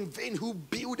labor in vain who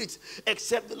build it.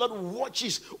 Except the Lord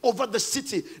watches over the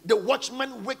city, the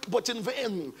watchmen wake but in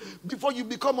vain. Before you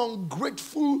become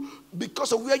ungrateful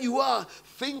because of where you are,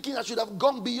 thinking I should have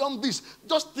gone beyond this,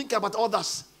 just think about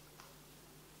others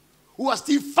who are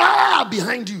still far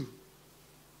behind you,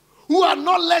 who are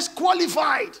not less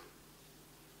qualified.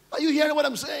 Are you hearing what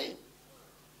I'm saying?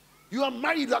 You are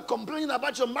married, you are complaining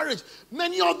about your marriage.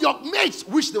 Many of your mates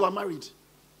wish they were married.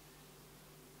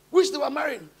 Wish they were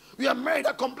married. You are married,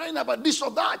 you are complaining about this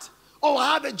or that. Oh,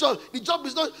 I have a job. The job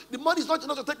is not, the money is not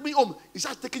enough to take me home. It's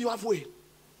just taking you halfway.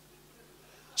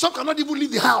 Some cannot even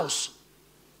leave the house.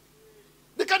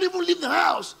 They can't even leave the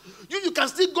house. You can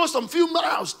still go some few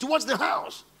miles towards the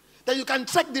house. Then you can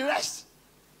check the rest.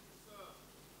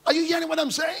 Are you hearing what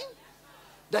I'm saying?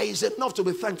 There is enough to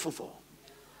be thankful for.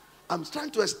 I'm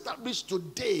trying to establish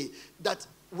today that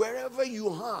wherever you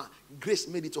are, grace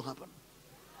made it to happen.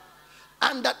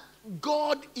 And that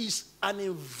God is an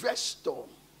investor.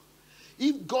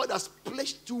 If God has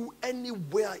placed you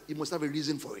anywhere, He must have a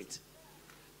reason for it.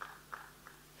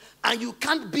 And you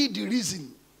can't be the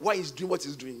reason why He's doing what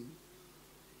He's doing.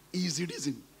 He is the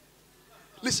reason.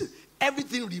 Listen,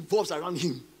 everything revolves around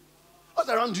Him. What's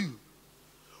around you?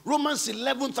 Romans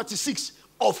 11:36.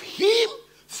 Of Him,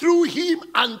 through Him,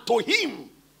 and to Him.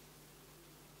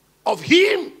 Of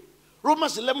Him.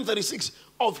 Romans 11:36.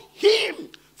 Of Him,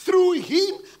 through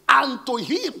Him, and to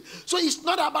Him. So it's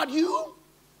not about you.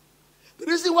 The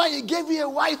reason why He gave you a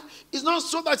wife is not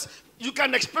so that you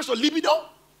can express your libido.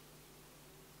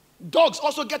 Dogs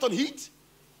also get on heat.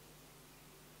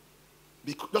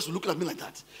 Just looking at me like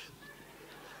that.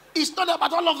 It's not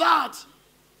about all of that.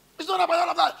 It's not about all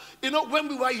of that. You know, when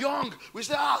we were young, we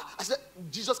said, I said,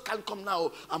 Jesus can't come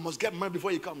now. I must get married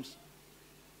before He comes.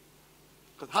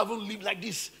 Because I haven't lived like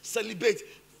this, celibate,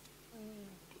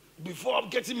 before I'm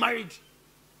getting married.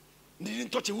 I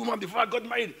didn't touch a woman before I got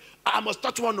married. I must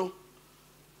touch one, no,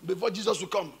 before Jesus will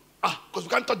come. Because we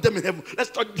can't touch them in heaven.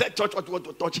 Let's touch what we want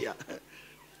to touch here.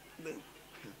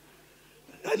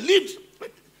 I lived.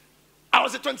 I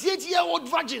was a 28-year-old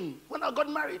virgin when I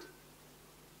got married.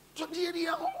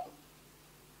 28-year-old.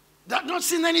 They had not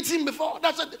seen anything before.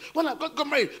 That's it. When I got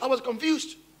married, I was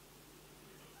confused.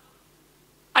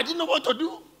 I didn't know what to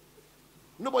do.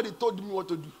 Nobody told me what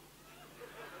to do.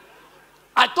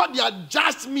 I thought they had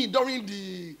jazzed me during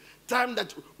the time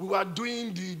that we were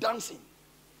doing the dancing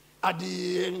at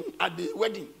the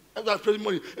wedding.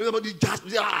 Everybody jazzed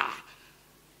me.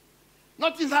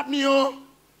 Nothing's happening, oh.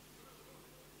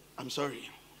 I'm sorry.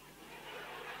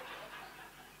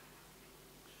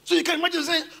 So you can imagine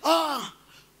saying,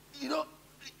 you know.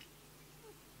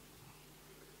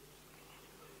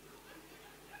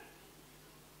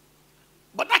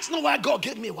 But that's not why God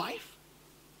gave me a wife.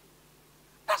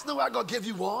 That's not why God gave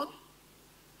you one.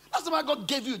 That's not why God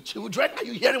gave you children. Are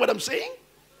you hearing what I'm saying?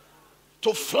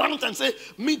 To flaunt and say,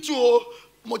 me too,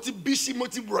 moti bisi,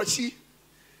 moti brosi.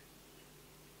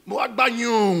 Mo agba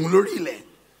nyung lori ile.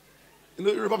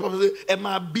 You know, people say,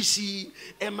 Emma BC,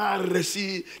 Emma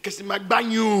Resi, Kesima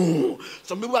Banyu.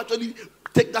 Some people actually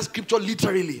take that scripture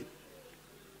literally.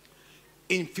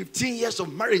 In 15 years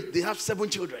of marriage, they have 7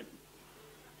 children.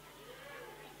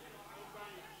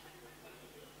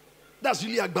 That's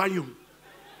really Agbanyu.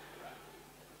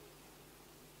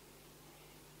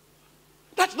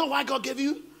 That's not why God gave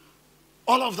you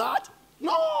all of that.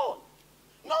 No.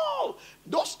 No.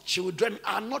 Those children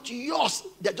are not yours.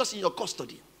 They're just in your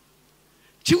custody.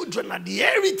 Children are the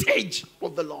heritage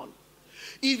of the Lord.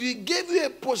 If He gave you a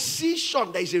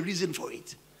position, there is a reason for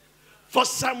it. For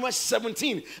Samuel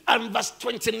 17 and verse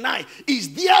 29.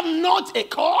 Is there not a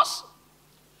cause?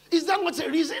 Is that not a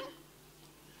reason?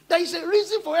 There is a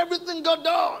reason for everything God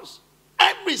does.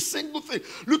 Every single thing.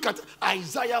 Look at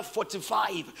Isaiah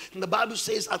 45. And the Bible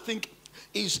says, I think,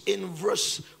 is in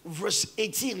verse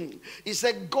 18. It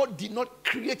said, God did not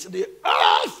create the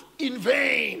earth in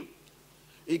vain.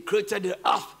 He created the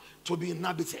earth to be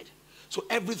inhabited. So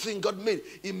everything God made,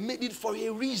 He made it for a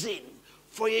reason.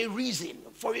 For a reason.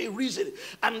 For a reason.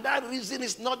 And that reason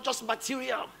is not just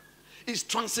material. It's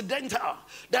transcendental.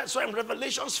 That's why in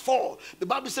Revelations 4, the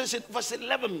Bible says in verse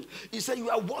 11, He said, you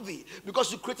are worthy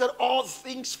because you created all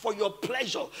things for your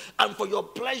pleasure. And for your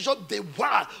pleasure they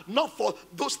were, not for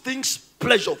those things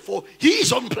pleasure, for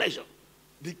His own pleasure.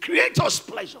 The Creator's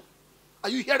pleasure. Are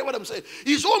you hearing what I'm saying?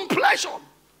 His own pleasure.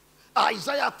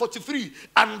 Isaiah 43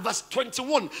 and verse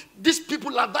 21. These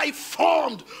people have I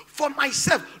formed for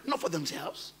myself, not for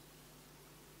themselves.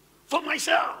 For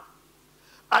myself.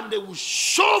 And they will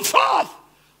show forth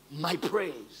my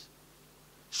praise.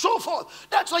 Show forth.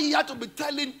 That's why He had to be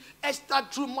telling Esther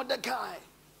through Mordecai.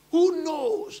 Who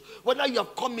knows whether you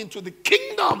have come into the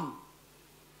kingdom?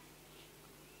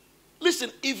 Listen,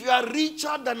 if you are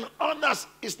richer than others,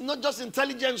 it's not just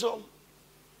intelligence.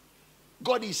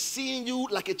 God is seeing you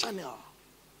like a channel,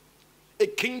 a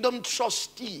kingdom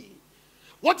trustee.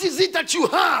 What is it that you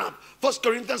have? 1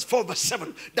 Corinthians 4 verse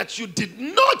 7, that you did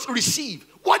not receive.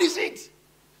 What is it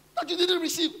that you didn't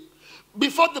receive?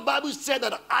 Before the Bible said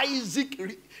that Isaac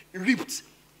reaped,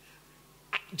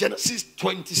 Genesis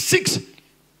 26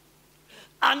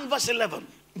 and verse 11,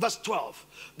 verse 12,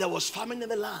 there was famine in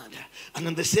the land. And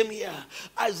in the same year,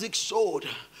 Isaac sowed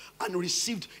and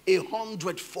received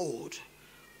 100-fold.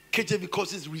 KJV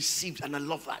because it's received, and I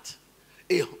love that.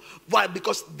 Why?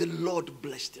 Because the Lord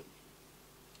blessed him.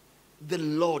 The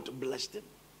Lord blessed him.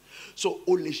 So,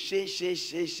 it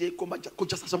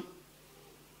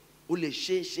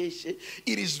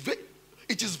is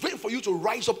vain for you to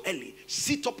rise up early,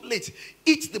 sit up late,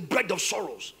 eat the bread of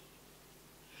sorrows.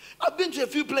 I've been to a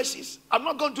few places. I'm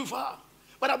not going too far,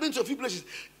 but I've been to a few places.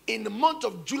 In the month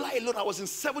of July alone, I was in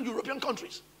 7 European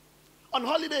countries on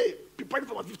holiday, preparing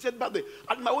for my 50th birthday.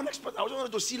 At my own expense, I was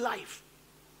wanted to see life.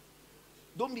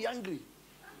 Don't be angry.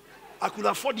 I could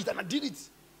afford it and I did it.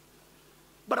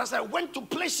 But as I went to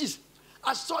places,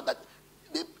 I saw that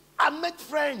I met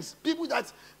friends, people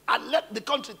that had left the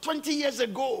country 20 years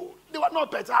ago. They were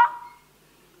not better.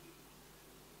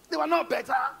 They were not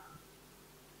better.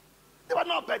 They were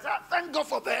not better. Thank God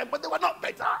for them, but they were not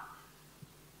better.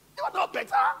 They were not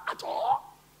better at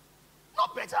all.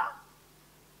 Not better.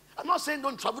 I'm not saying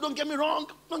don't travel, don't get me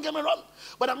wrong. Don't get me wrong.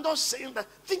 But I'm just saying that,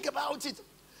 think about it.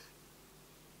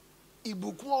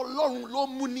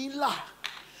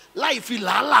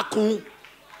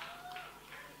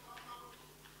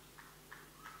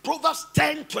 Proverbs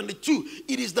 10:22.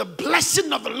 It is the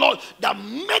blessing of the Lord that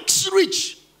makes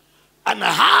rich and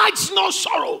hides no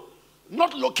sorrow.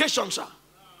 Not location, sir.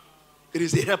 It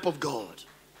is the help of God.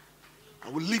 I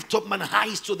will lift up mine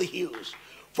eyes to the hills,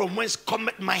 from whence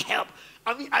cometh my help.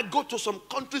 I mean, I go to some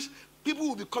countries, people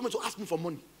will be coming to ask me for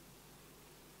money.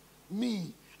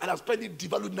 Me, and I've spent it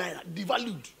devalued naira.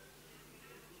 Devalued.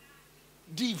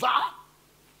 Diva. I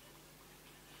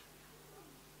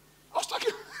was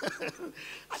talking.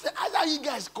 I said, how are you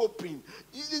guys coping?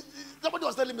 Somebody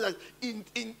was telling me that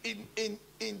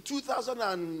in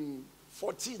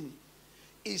 2014,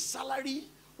 his salary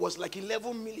was like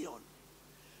 11 million.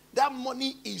 That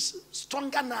money is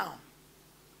stronger now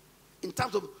in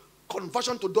terms of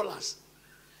conversion to dollars.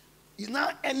 He's now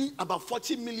earning about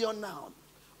 40 million now,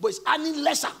 but it's earning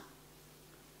lesser.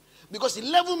 Because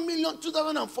 11 million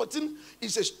 2014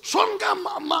 is a stronger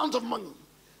amount of money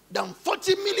than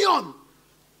 40 million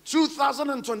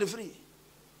 2023.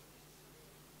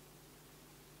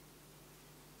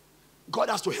 God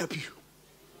has to help you.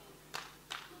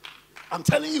 I'm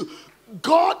telling you,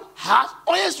 God has,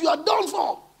 or else you are done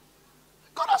for.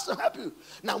 God has to help you.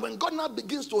 Now, when God now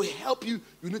begins to help you,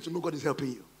 you need to know God is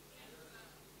helping you.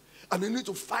 And you need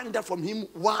to find out from him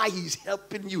why he's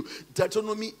helping you.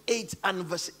 Deuteronomy 8 and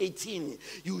verse 18.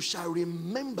 You shall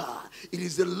remember it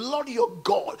is the Lord your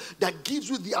God that gives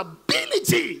you the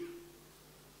ability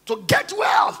to get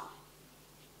wealth.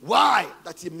 Why?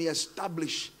 That he may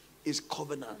establish his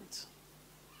covenant.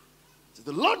 It's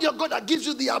the Lord your God that gives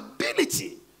you the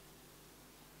ability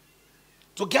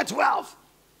to get wealth.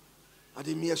 That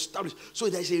he may establish. So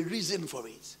there's a reason for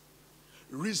it.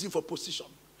 Reason for position.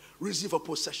 Reason for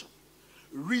possession.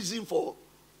 Reason for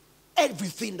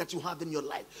everything that you have in your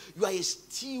life. You are a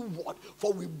steward,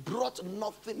 for we brought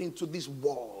nothing into this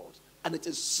world. And it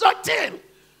is certain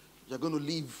you're going to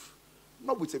live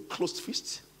not with a closed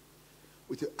fist,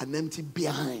 with an empty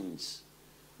behind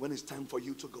when it's time for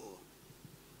you to go.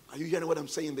 Are you hearing what I'm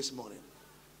saying this morning?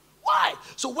 Why?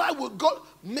 So why will God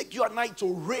make you and I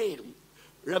to reign?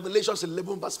 Revelation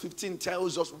 11 verse 15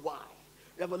 tells us why.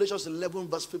 Revelation 11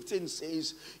 verse 15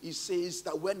 says, it says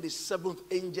that when the seventh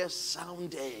angel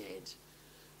sounded,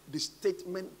 the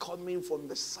statement coming from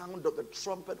the sound of the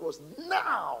trumpet was,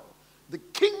 now the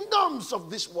kingdoms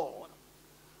of this world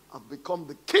have become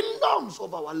the kingdoms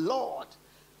of our Lord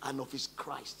and of his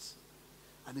Christ,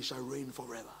 and he shall reign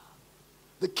forever.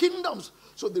 The kingdoms.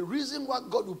 So the reason why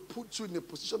God will put you in a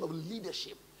position of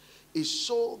leadership is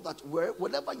so that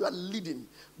whatever you are leading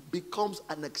becomes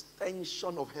an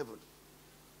extension of heaven.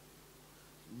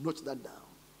 Note that down.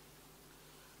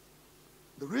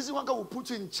 The reason why God will put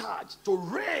you in charge to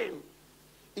reign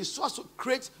is so as to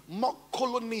create more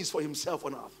colonies for himself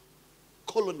on earth.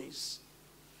 Colonies.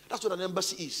 That's what an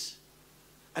embassy is.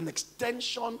 An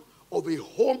extension of a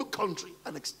home country.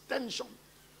 An extension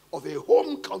of a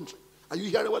home country. Are you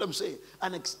hearing what I'm saying?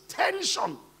 An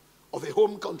extension of a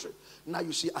home country. Now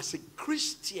you see, as a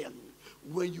Christian,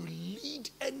 when you lead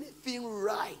anything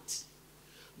right,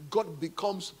 God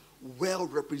becomes well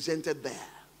represented there.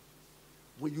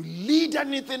 When you lead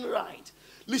anything right.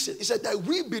 Listen, he said that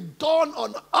we be done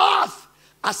on earth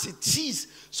as it is.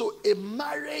 So a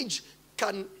marriage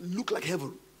can look like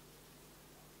heaven.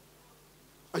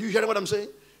 Are you hearing what I'm saying?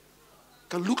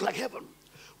 Can look like heaven.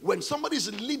 When somebody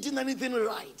is leading anything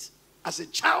right, as a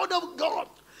child of God,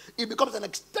 it becomes an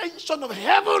extension of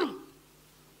heaven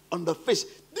on the face.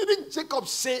 Didn't Jacob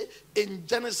say in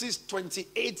Genesis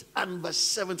 28 and verse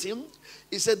 17,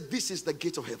 he said, this is the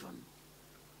gate of heaven.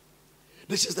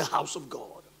 This is the house of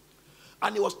God.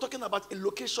 And he was talking about a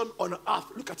location on earth.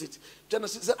 Look at it.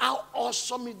 Genesis said, how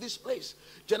awesome is this place?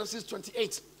 Genesis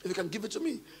 28, if you can give it to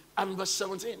me, and verse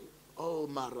 17. Oh,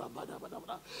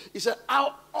 marabada. He said,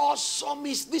 how awesome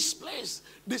is this place?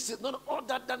 This is none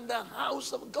other than the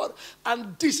house of God.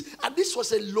 And this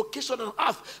was a location on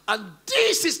earth. And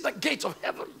this is the gate of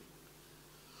heaven.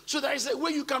 So there is a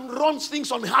way you can run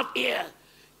things on earth here.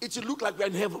 It will look like we're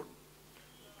in heaven.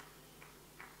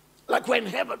 Like we're in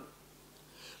heaven.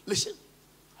 Listen.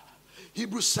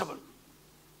 Hebrews 7.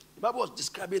 The Bible was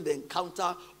describing the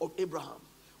encounter of Abraham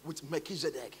with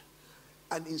Melchizedek.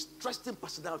 An interesting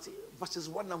personality. Verses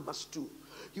 1 and verse 2.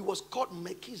 He was called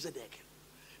Melchizedek,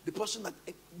 the person that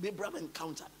Abraham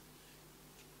encountered.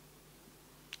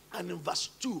 And in verse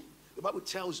 2, the Bible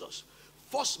tells us,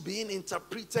 first being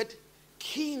interpreted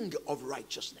King of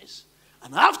righteousness,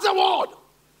 and afterward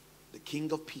the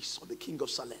King of peace, or the King of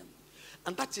Salem.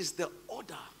 And that is the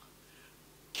order.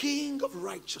 King of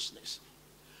righteousness.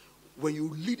 When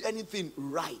you lead anything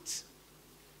right,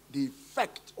 the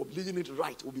effect of leading it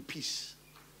right will be peace.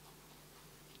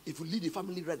 If you lead a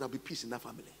family right, there will be peace in that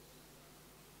family.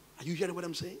 Are you hearing what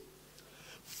I'm saying?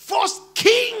 First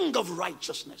King of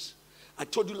righteousness. I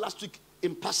told you last week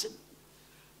in passing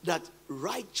that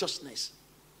righteousness,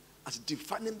 as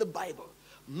defined in the Bible,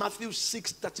 Matthew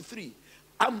 6:33,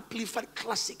 Amplified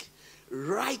Classic.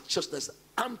 Righteousness,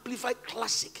 Amplified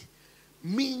Classic,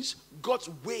 means God's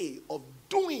way of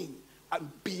doing and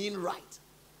being right.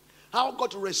 How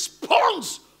God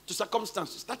responds to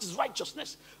circumstances. That is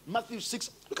righteousness. Matthew 6,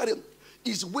 look at him.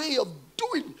 His way of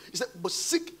doing. He said, but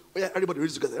seek. Oh yeah, everybody read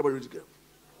it together. Everybody read it together.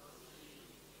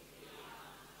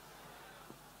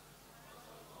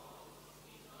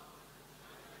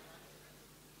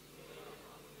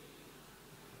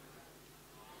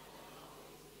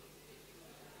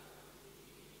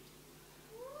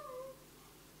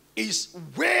 His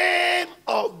way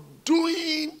of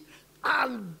doing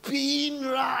and being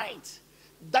right.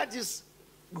 That is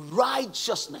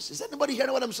righteousness. Is anybody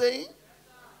hearing what I'm saying?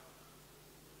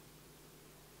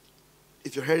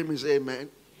 If you're hearing me, say amen.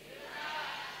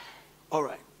 All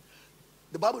right.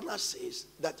 The Bible now says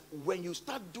that when you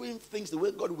start doing things the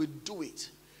way God will do it,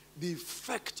 the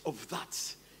effect of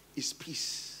that is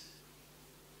peace.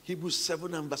 Hebrews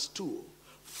 7 and verse 2.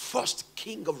 First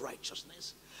King of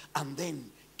righteousness, and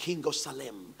then king of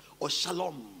Salem, or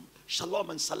Shalom.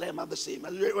 Shalom and Salem are the same.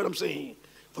 You hear what I'm saying?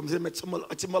 From the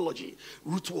etymology,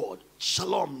 root word,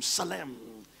 Shalom, Salem.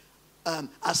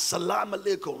 Assalamu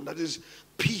alaikum, that is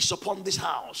peace upon this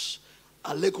house.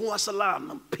 Alaikum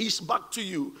assalam, and peace back to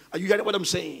you. Are you hearing what I'm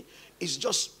saying? It's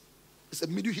a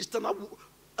Middle Eastern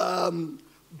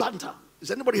banter. Is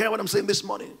anybody hearing what I'm saying this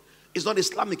morning? It's not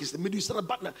Islamic, it's the Middle Eastern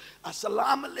banter.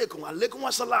 Assalamu alaikum, alaikum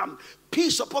assalam,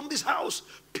 peace upon this house,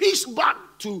 peace back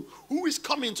to who is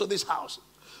coming to this house.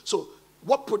 So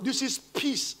what produces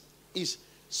peace is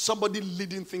somebody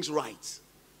leading things right.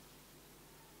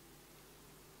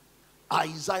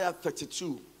 Isaiah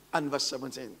 32 and verse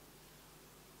 17.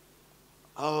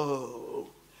 Oh,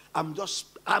 I'm just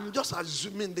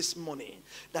assuming this morning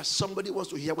that somebody wants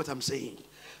to hear what I'm saying.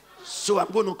 So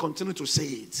I'm going to continue to say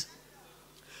it.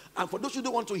 And for those who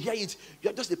don't want to hear it,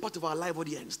 you're just a part of our live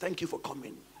audience. Thank you for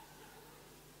coming.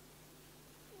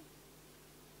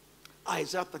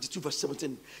 Isaiah 32 verse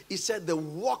 17. It said the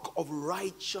work of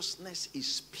righteousness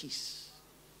is peace.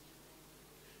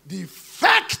 The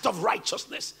effect of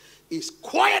righteousness is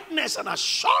quietness and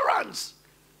assurance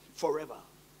forever.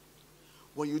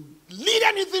 When you lead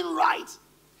anything right,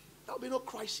 there'll be no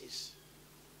crisis.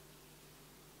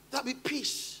 There'll be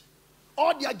peace.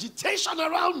 All the agitation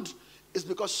around is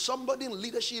because somebody in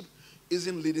leadership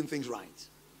isn't leading things right.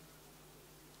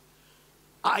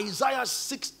 Isaiah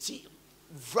 60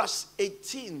 verse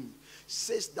 18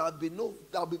 says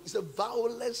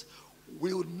violence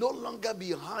will no longer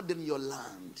be heard in your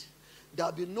land.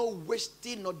 There'll be no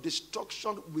wasting or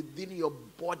destruction within your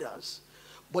borders.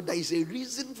 But there is a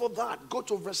reason for that. Go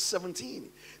to verse 17.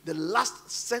 The last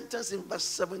sentence in verse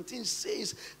 17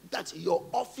 says that your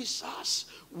officers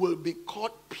will be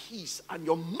called peace and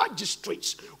your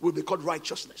magistrates will be called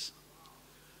righteousness.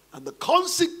 And the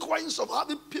consequence of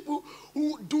having people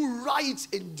who do right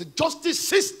in the justice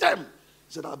system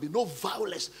is that there will be no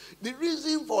violence. The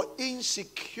reason for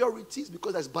insecurity is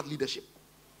because there's bad leadership.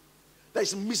 There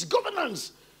is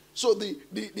misgovernance. So the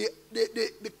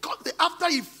after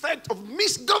effect of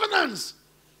misgovernance,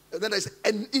 and then there's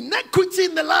an inequity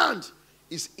in the land,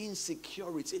 is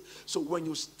insecurity. So when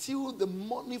you steal the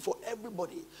money for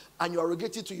everybody and you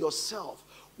arrogate it to yourself,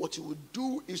 what you will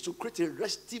do is to create a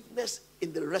restiveness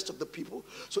in the rest of the people.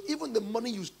 So even the money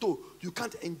you stole, you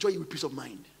can't enjoy it with peace of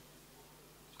mind.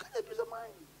 You can't have peace of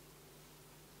mind.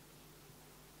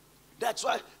 That's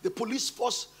why the police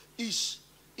force is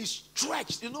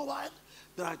stretched. You know why?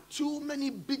 There are too many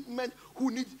big men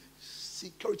who need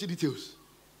security details.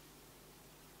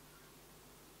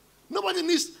 Nobody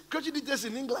needs security details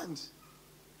in England.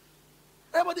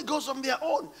 Everybody goes on their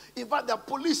own. In fact, the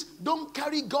police don't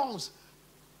carry guns.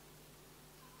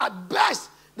 At best,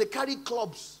 they carry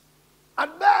clubs.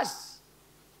 At best.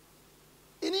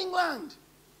 In England.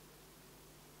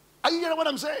 Are you hearing what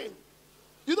I'm saying?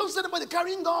 You don't see anybody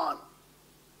carrying gun.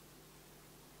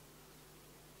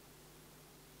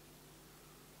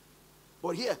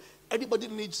 But here, everybody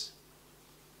needs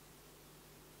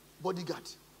bodyguard.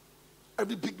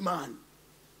 Every big man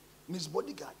needs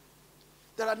bodyguard.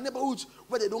 There are neighborhoods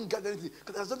where they don't guard anything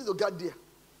because there's nothing to guard there.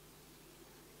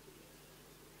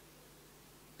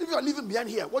 If you are living behind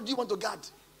here, what do you want to guard?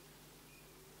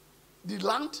 The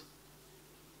land?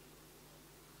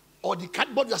 Or the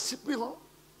cardboard you are sleeping on?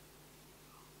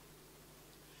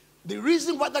 The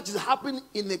reason why that is happening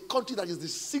in a country that is the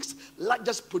 6th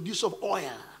largest producer of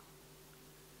oil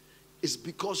is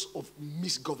because of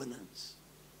misgovernance.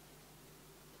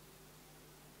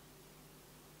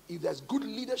 If there's good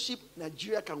leadership,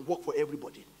 Nigeria can work for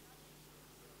everybody.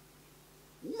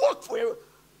 Work for everybody.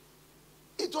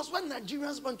 It was when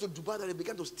Nigerians went to Dubai that they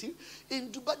began to steal. In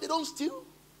Dubai, they don't steal.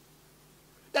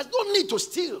 There's no need to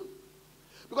steal.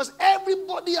 Because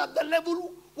everybody at the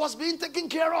level was being taken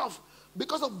care of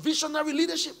because of visionary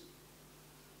leadership.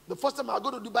 The first time I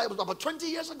go to Dubai was about 20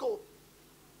 years ago.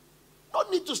 No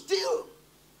need to steal.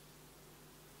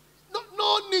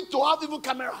 No need to have even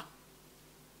camera.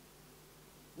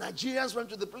 Nigerians went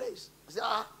to the place. I said,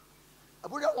 I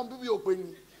put that one baby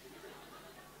open.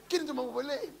 Get into my mobile.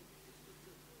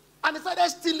 And they started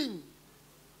stealing.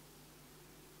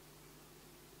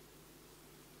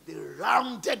 They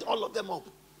rounded all of them up.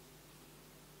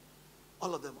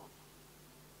 All of them up.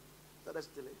 Started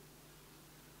stealing.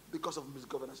 Because of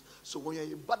misgovernance. So when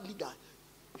you're a bad leader,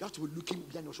 you have to be looking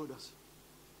behind your shoulders.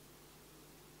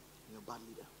 You're a bad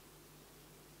leader.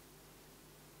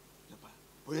 You're bad.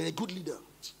 But you're a good leader.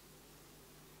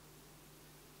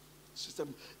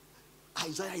 System.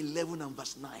 Isaiah 11 and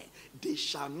verse 9. They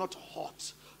shall not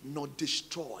hurt nor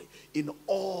destroy in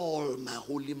all my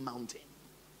holy mountain.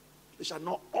 They shall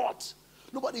not hurt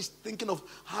Nobody's thinking of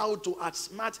how to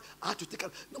outsmart, how to take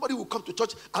out. Nobody will come to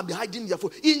church and be hiding their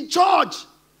phone. In church,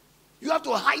 you have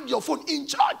to hide your phone in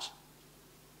church.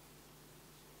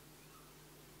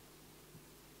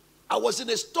 I was in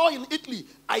a store in Italy.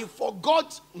 I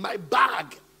forgot my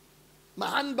bag, my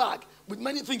handbag, with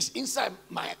many things inside.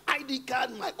 My ID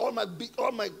card, all my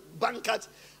bank cards.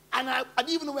 And I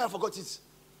didn't even know where I forgot it.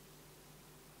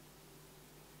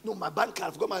 No, my bank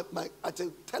card. I forgot I tell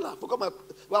her, I forgot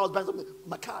where I was buying something,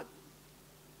 my card.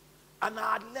 And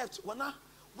I had left.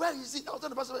 Where is it? I was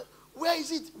telling the pastor, where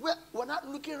is it? We're not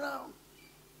looking around.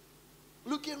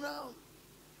 Looking around.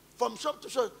 From shop to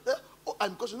shop.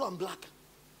 And because I'm black.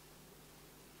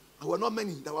 There were not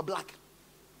many that were black.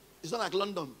 It's not like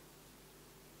London.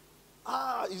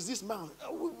 Is this man?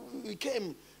 We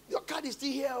came. Your card is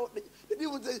still here. They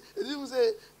didn't even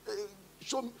say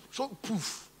show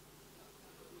proof.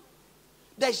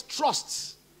 There is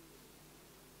trust.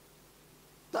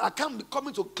 That I can't be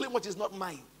coming to claim what is not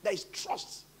mine. There is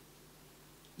trust.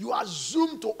 You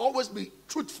assume to always be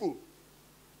truthful.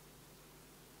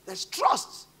 There's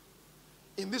trust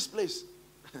in this place.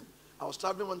 I was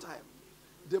traveling one time.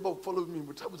 Debo followed me.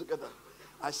 We traveled together.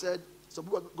 I said, some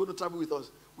people are going to travel with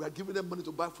us. We are giving them money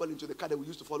to buy fuel into the car that we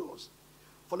used to follow us.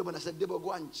 Follow me, and I said, Debo,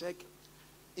 go and check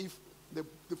if the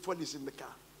fuel is in the car.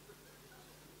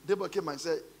 Debo came and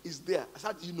said, it's there. I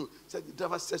said, you know. He said, the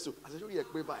driver says so. I said,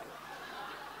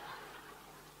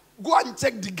 go and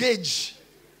check the gauge.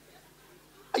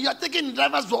 And you are taking the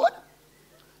driver's word?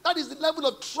 That is the level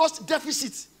of trust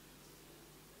deficit.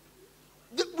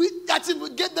 We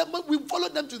get them. We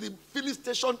followed them to the filling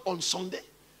station on Sunday.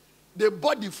 They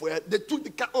bought the fuel. They took the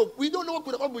car. Oh, we don't know what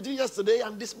could have happened between yesterday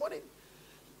and this morning.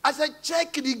 I said,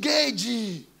 check the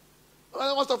gauge. But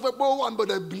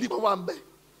I believe one.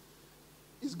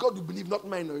 It's God to believe, not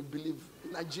mine. I believe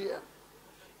in Nigeria.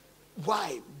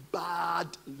 Why?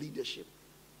 Bad leadership.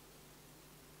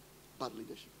 Bad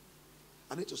leadership.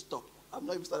 I need to stop. I'm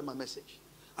not even starting my message.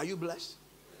 Are you blessed?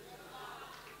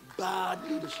 Bad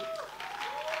leadership.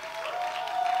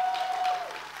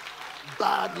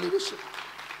 Bad leadership.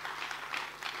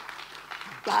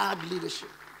 Bad leadership.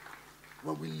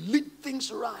 When we lead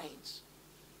things right,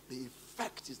 the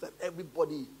effect is that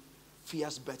everybody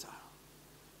fears better.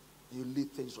 You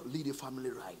lead things right. Lead your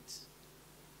family right.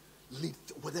 Lead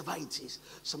whatever it is.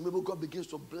 Some people, God begins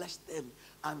to bless them,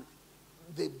 and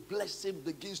the blessing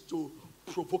begins to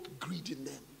provoke greed in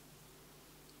them.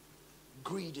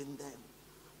 Greed in them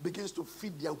begins to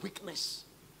feed their weakness.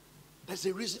 There's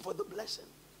a reason for the blessing.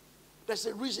 There's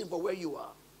a reason for where you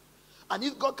are. And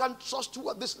if God can't trust you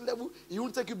at this level, He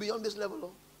won't take you beyond this level.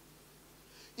 No?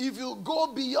 If you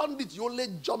go beyond it, you only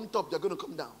jumped up, you're going to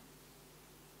come down.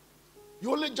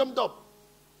 You only jumped up.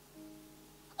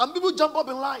 And people jump up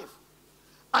in life.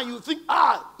 And you think,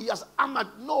 he has armored.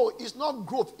 No, it's not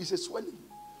growth, it's a swelling.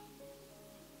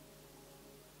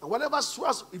 And whatever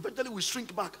swells, eventually we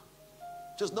shrink back.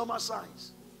 Just normal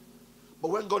size.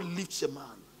 But when God lifts a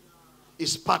man,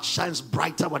 his path shines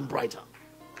brighter and brighter.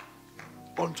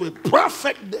 Unto a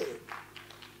perfect day.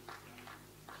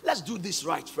 Let's do this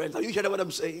right, friends. Are you hearing what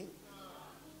I'm saying?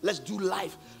 Let's do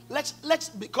life. Let's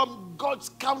become God's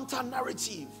counter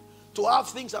narrative to how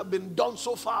things have been done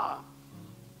so far.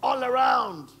 All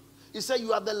around. He said,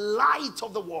 you are the light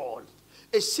of the world.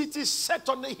 A city set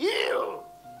on a hill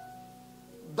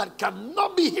that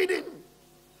cannot be hidden.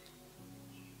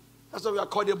 That's why we are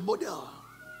called a model.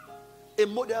 A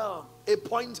model, a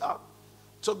pointer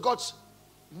to God's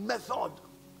method.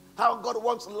 How God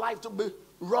wants life to be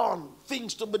run,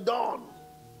 things to be done.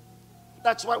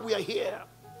 That's why we are here.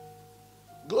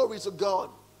 Glory to God.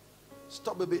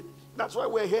 Stop a bit. That's why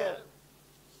we're here.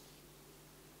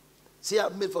 See,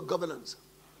 I'm made for governance.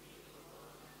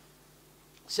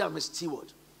 See, I'm a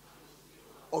steward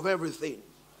of everything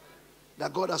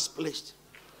that God has placed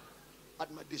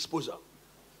at my disposal.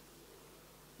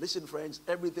 Listen, friends,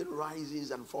 everything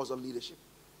rises and falls on leadership.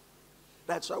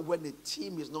 That's why when a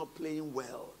team is not playing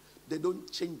well, they don't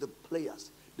change the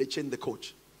players, they change the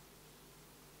coach.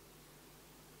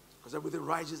 Because everything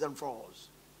rises and falls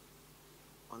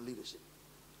on leadership.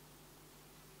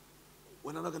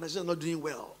 When an organization is not doing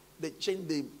well, they change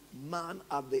the man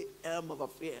at the helm of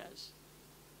affairs.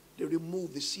 They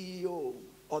remove the CEO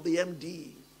or the MD.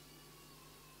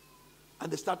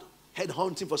 And they start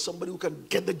headhunting for somebody who can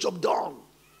get the job done.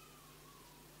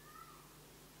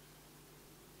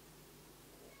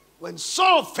 When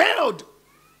Saul failed,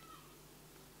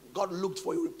 God looked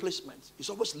for a replacement. It's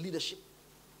always leadership.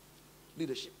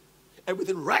 Leadership.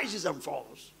 Everything rises and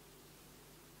falls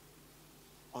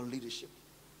on leadership.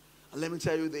 And let me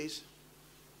tell you this.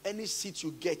 Any seat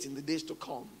you get in the days to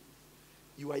come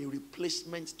you are a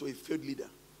replacement to a failed leader.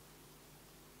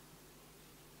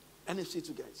 NFC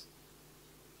to guys.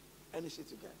 NFC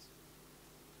to guys.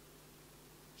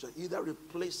 So either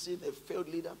replacing a failed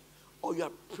leader, or you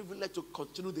are privileged to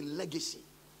continue the legacy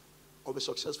of a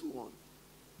successful one.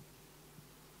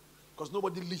 Because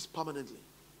nobody lives permanently.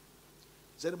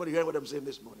 Is anybody hearing what I'm saying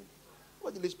this morning?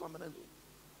 Nobody lives permanently.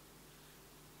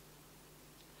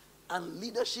 And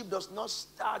leadership does not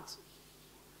start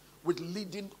with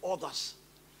leading others.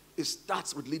 It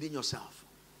starts with leading yourself.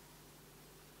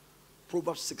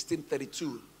 Proverbs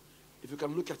 16:32. If you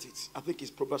can look at it. I think it's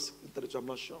Proverbs 16:32. I'm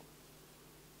not sure.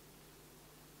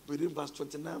 Within verse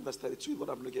 29, verse 32 is what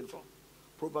I'm looking for.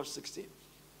 Proverbs 16.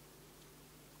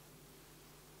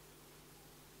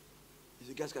 If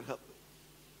you guys can help me.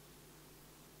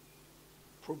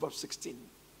 Proverbs 16.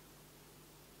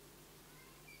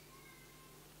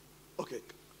 Okay.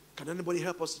 Can anybody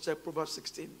help us to check Proverbs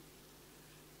 16?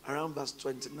 Around verse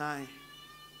 29.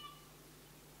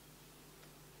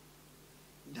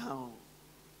 Down.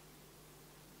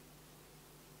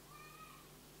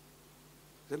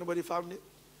 Has anybody found it?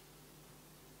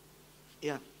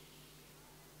 Yeah.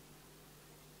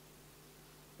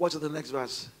 What's the next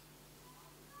verse?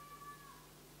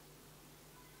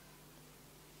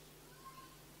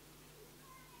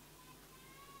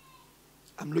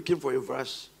 I'm looking for a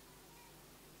verse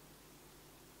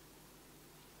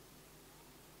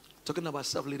talking about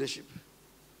self-leadership.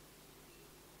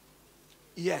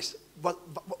 Yes.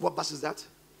 What verse is that?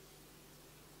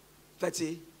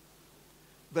 30.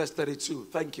 Verse 32.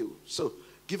 Thank you. So,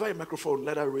 give her a microphone.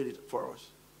 Let her read it for us.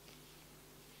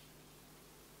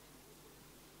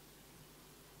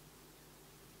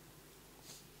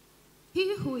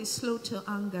 He who is slow to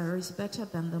anger is better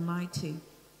than the mighty,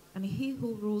 and he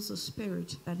who rules the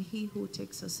spirit than he who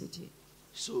takes a city.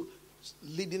 So,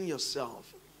 leading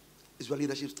yourself is where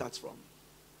leadership starts from.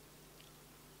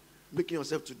 Making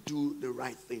yourself to do the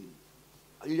right thing.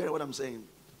 Are you hearing what I'm saying?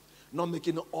 Not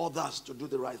making others to do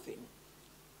the right thing,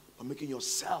 but making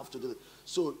yourself to do it.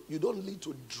 So you don't lead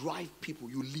to drive people,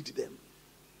 you lead them.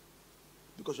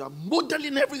 Because you are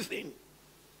modeling everything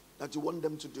that you want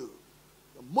them to do.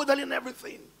 You're modeling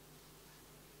everything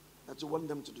that you want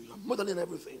them to do. You're modeling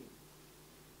everything.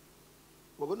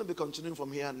 We're going to be continuing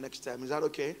from here next time. Is that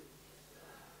okay?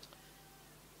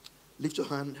 Lift your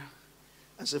hand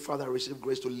and say, Father, I receive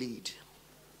grace to lead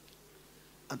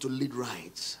and to lead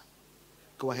right.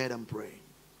 Go ahead and pray.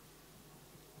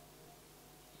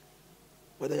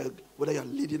 Whether you're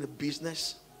leading a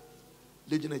business,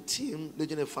 leading a team,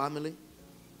 leading a family,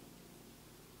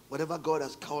 whatever God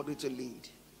has called you to lead.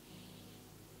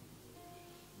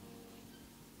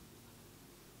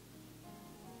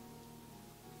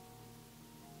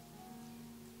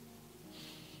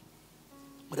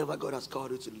 Whatever God has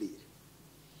called you to lead.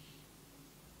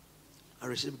 I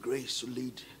receive grace to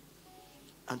lead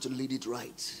and to lead it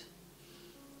right.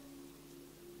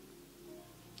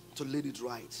 To lead it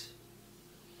right.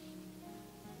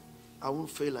 I won't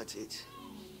fail at it.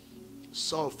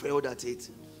 Saul failed at it.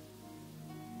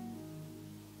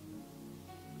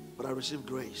 But I receive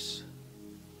grace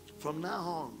from now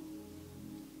on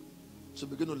to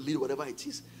begin to lead whatever it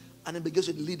is. And it begins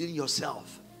with leading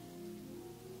yourself.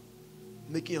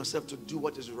 Making yourself to do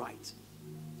what is right.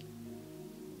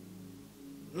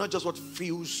 Not just what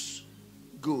feels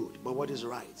good, but what is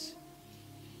right.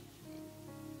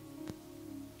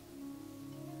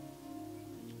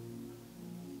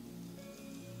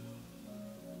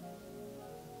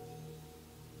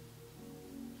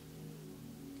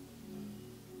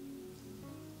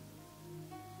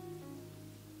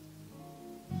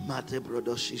 Mate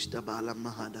brodo sister bala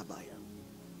mahadabaya.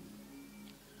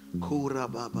 Kura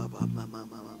baba mama.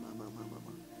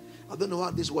 I don't know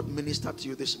how this word ministered to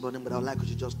you this morning, but I would like you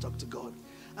to just talk to God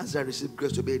as I receive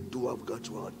grace to be a doer of God's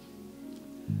word.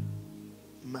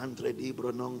 Mantre di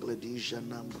bronongle di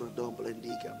janam brodomble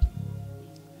diga.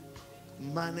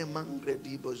 Mane mangre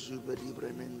di bozuba di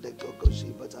brenende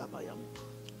gogosi batabayam.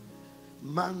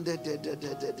 Mande de.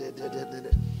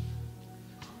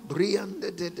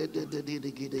 Briande de.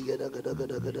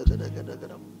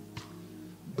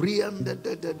 Brianda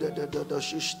da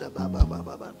shishta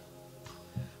baba.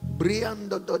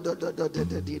 Brianda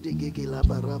da gigila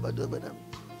baraba da.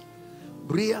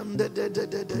 Brianda da.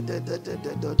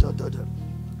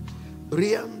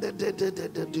 Brianda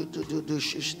da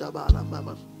shishta bala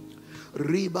mama.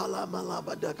 Ribala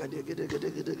malaba da gada.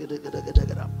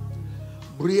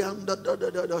 Brianda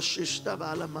da shishta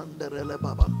bala mandarele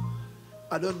baba.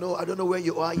 I don't know where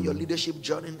you are in your leadership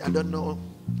journey. I don't know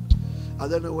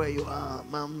where you are.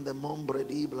 Mam the mombre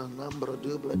dibla, nambra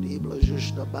dubla dibla,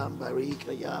 justa bamba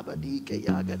rika yaba dika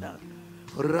yagada.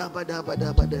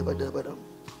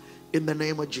 In the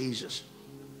name of Jesus.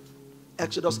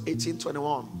 Exodus 18:21.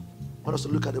 I want us to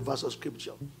look at the verse of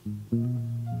scripture.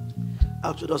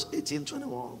 Exodus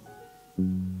 18:21.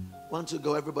 Want to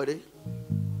go, everybody?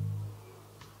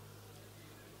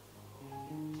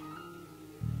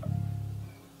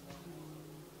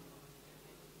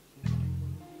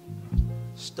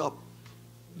 Stop.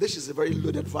 This is a very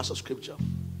loaded verse of scripture.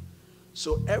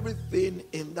 So everything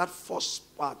in that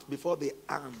first part before the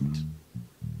and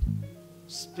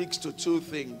speaks to two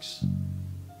things: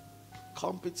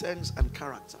 competence and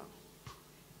character.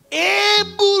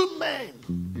 Able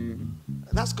men.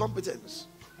 That's competence.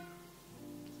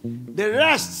 The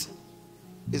rest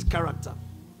is character.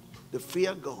 They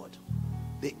fear God.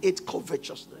 They hate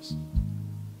covetousness.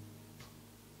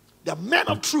 They are men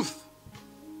of truth.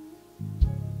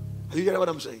 Are you getting what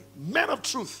I'm saying? Men of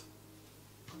truth.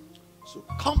 So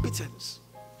competence,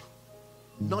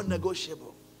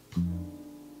 non-negotiable.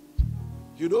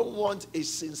 You don't want a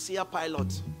sincere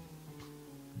pilot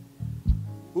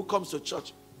who comes to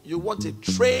church. You want a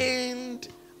trained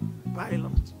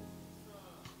pilot.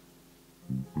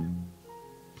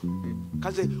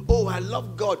 Can't say, oh, I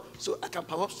love God, so I can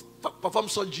perform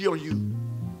surgery on you.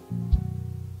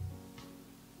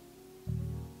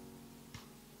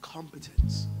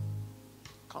 Competence.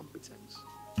 Competence.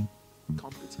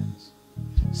 Competence.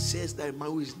 Says that a man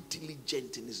who is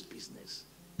diligent in his business,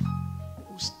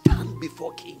 who stand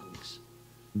before kings,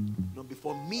 not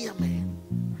before mere men.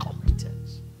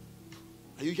 Competence.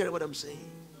 Are you hearing what I'm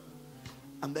saying?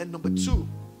 And then number 2,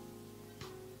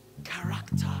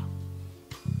 character.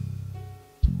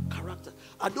 Character.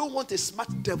 I don't want a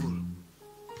smart devil.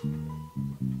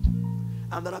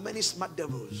 And there are many smart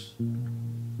devils.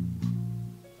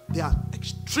 They are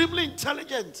extremely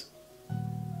intelligent,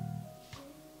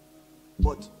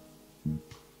 but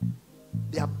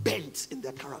they are bent in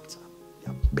their character.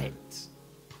 They are bent.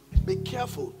 Be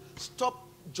careful. Stop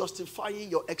justifying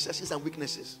your excesses and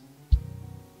weaknesses.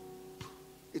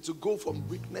 It will go from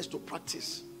weakness to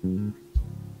practice,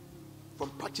 from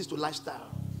practice to lifestyle.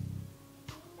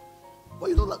 But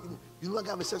you don't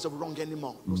have a sense of wrong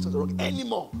anymore. No sense of wrong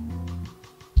anymore.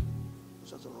 No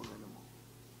sense of wrong anymore.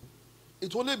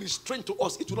 It will only be strange to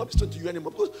us. It will not be strange to you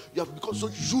anymore, because you have become so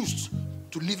used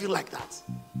to living like that.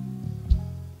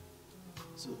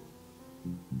 So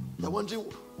they're wondering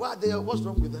why they are. What's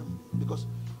wrong with them? Because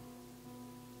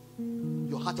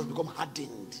your heart has become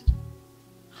hardened.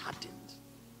 Hardened.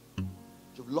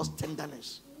 You've lost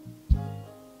tenderness.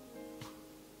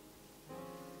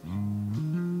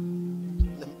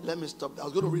 Let me stop there. I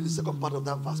was going to read the second part of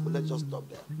that verse, but let's just stop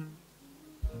there.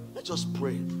 Let's just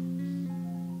pray.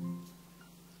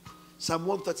 Psalm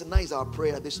 139 is our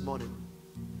prayer this morning.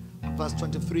 Verse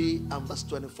 23 and verse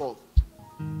 24.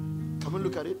 Can we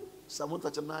look at it? Psalm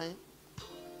 139.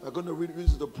 We're going to read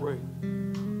this to pray.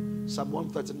 Psalm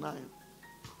 139.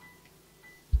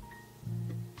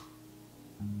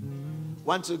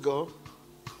 1 to go.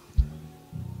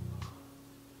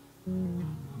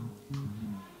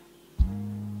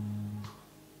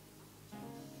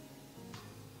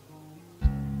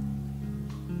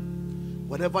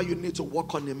 Whatever you need to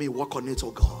work on in me, work on it,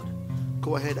 oh God.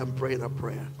 Go ahead and pray that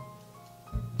prayer.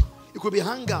 It could be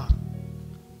hunger.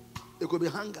 It could be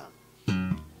hunger.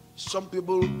 Some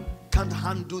people can't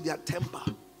handle their temper.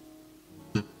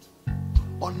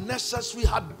 Unnecessary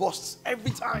outbursts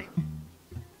every time.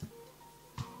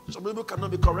 Some people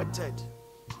cannot be corrected.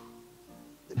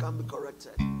 They can't be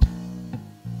corrected.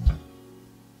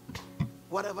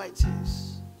 Whatever it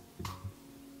is,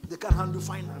 they can't handle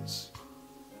finance.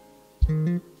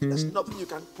 There's nothing you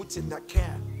can put in their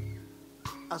care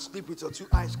and sleep with your 2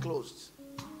 eyes closed.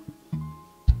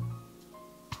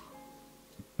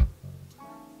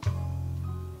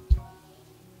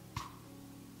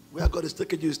 Where God is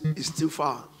taking you is still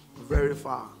far, very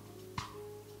far.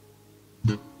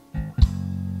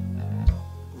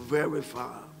 Very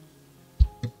far.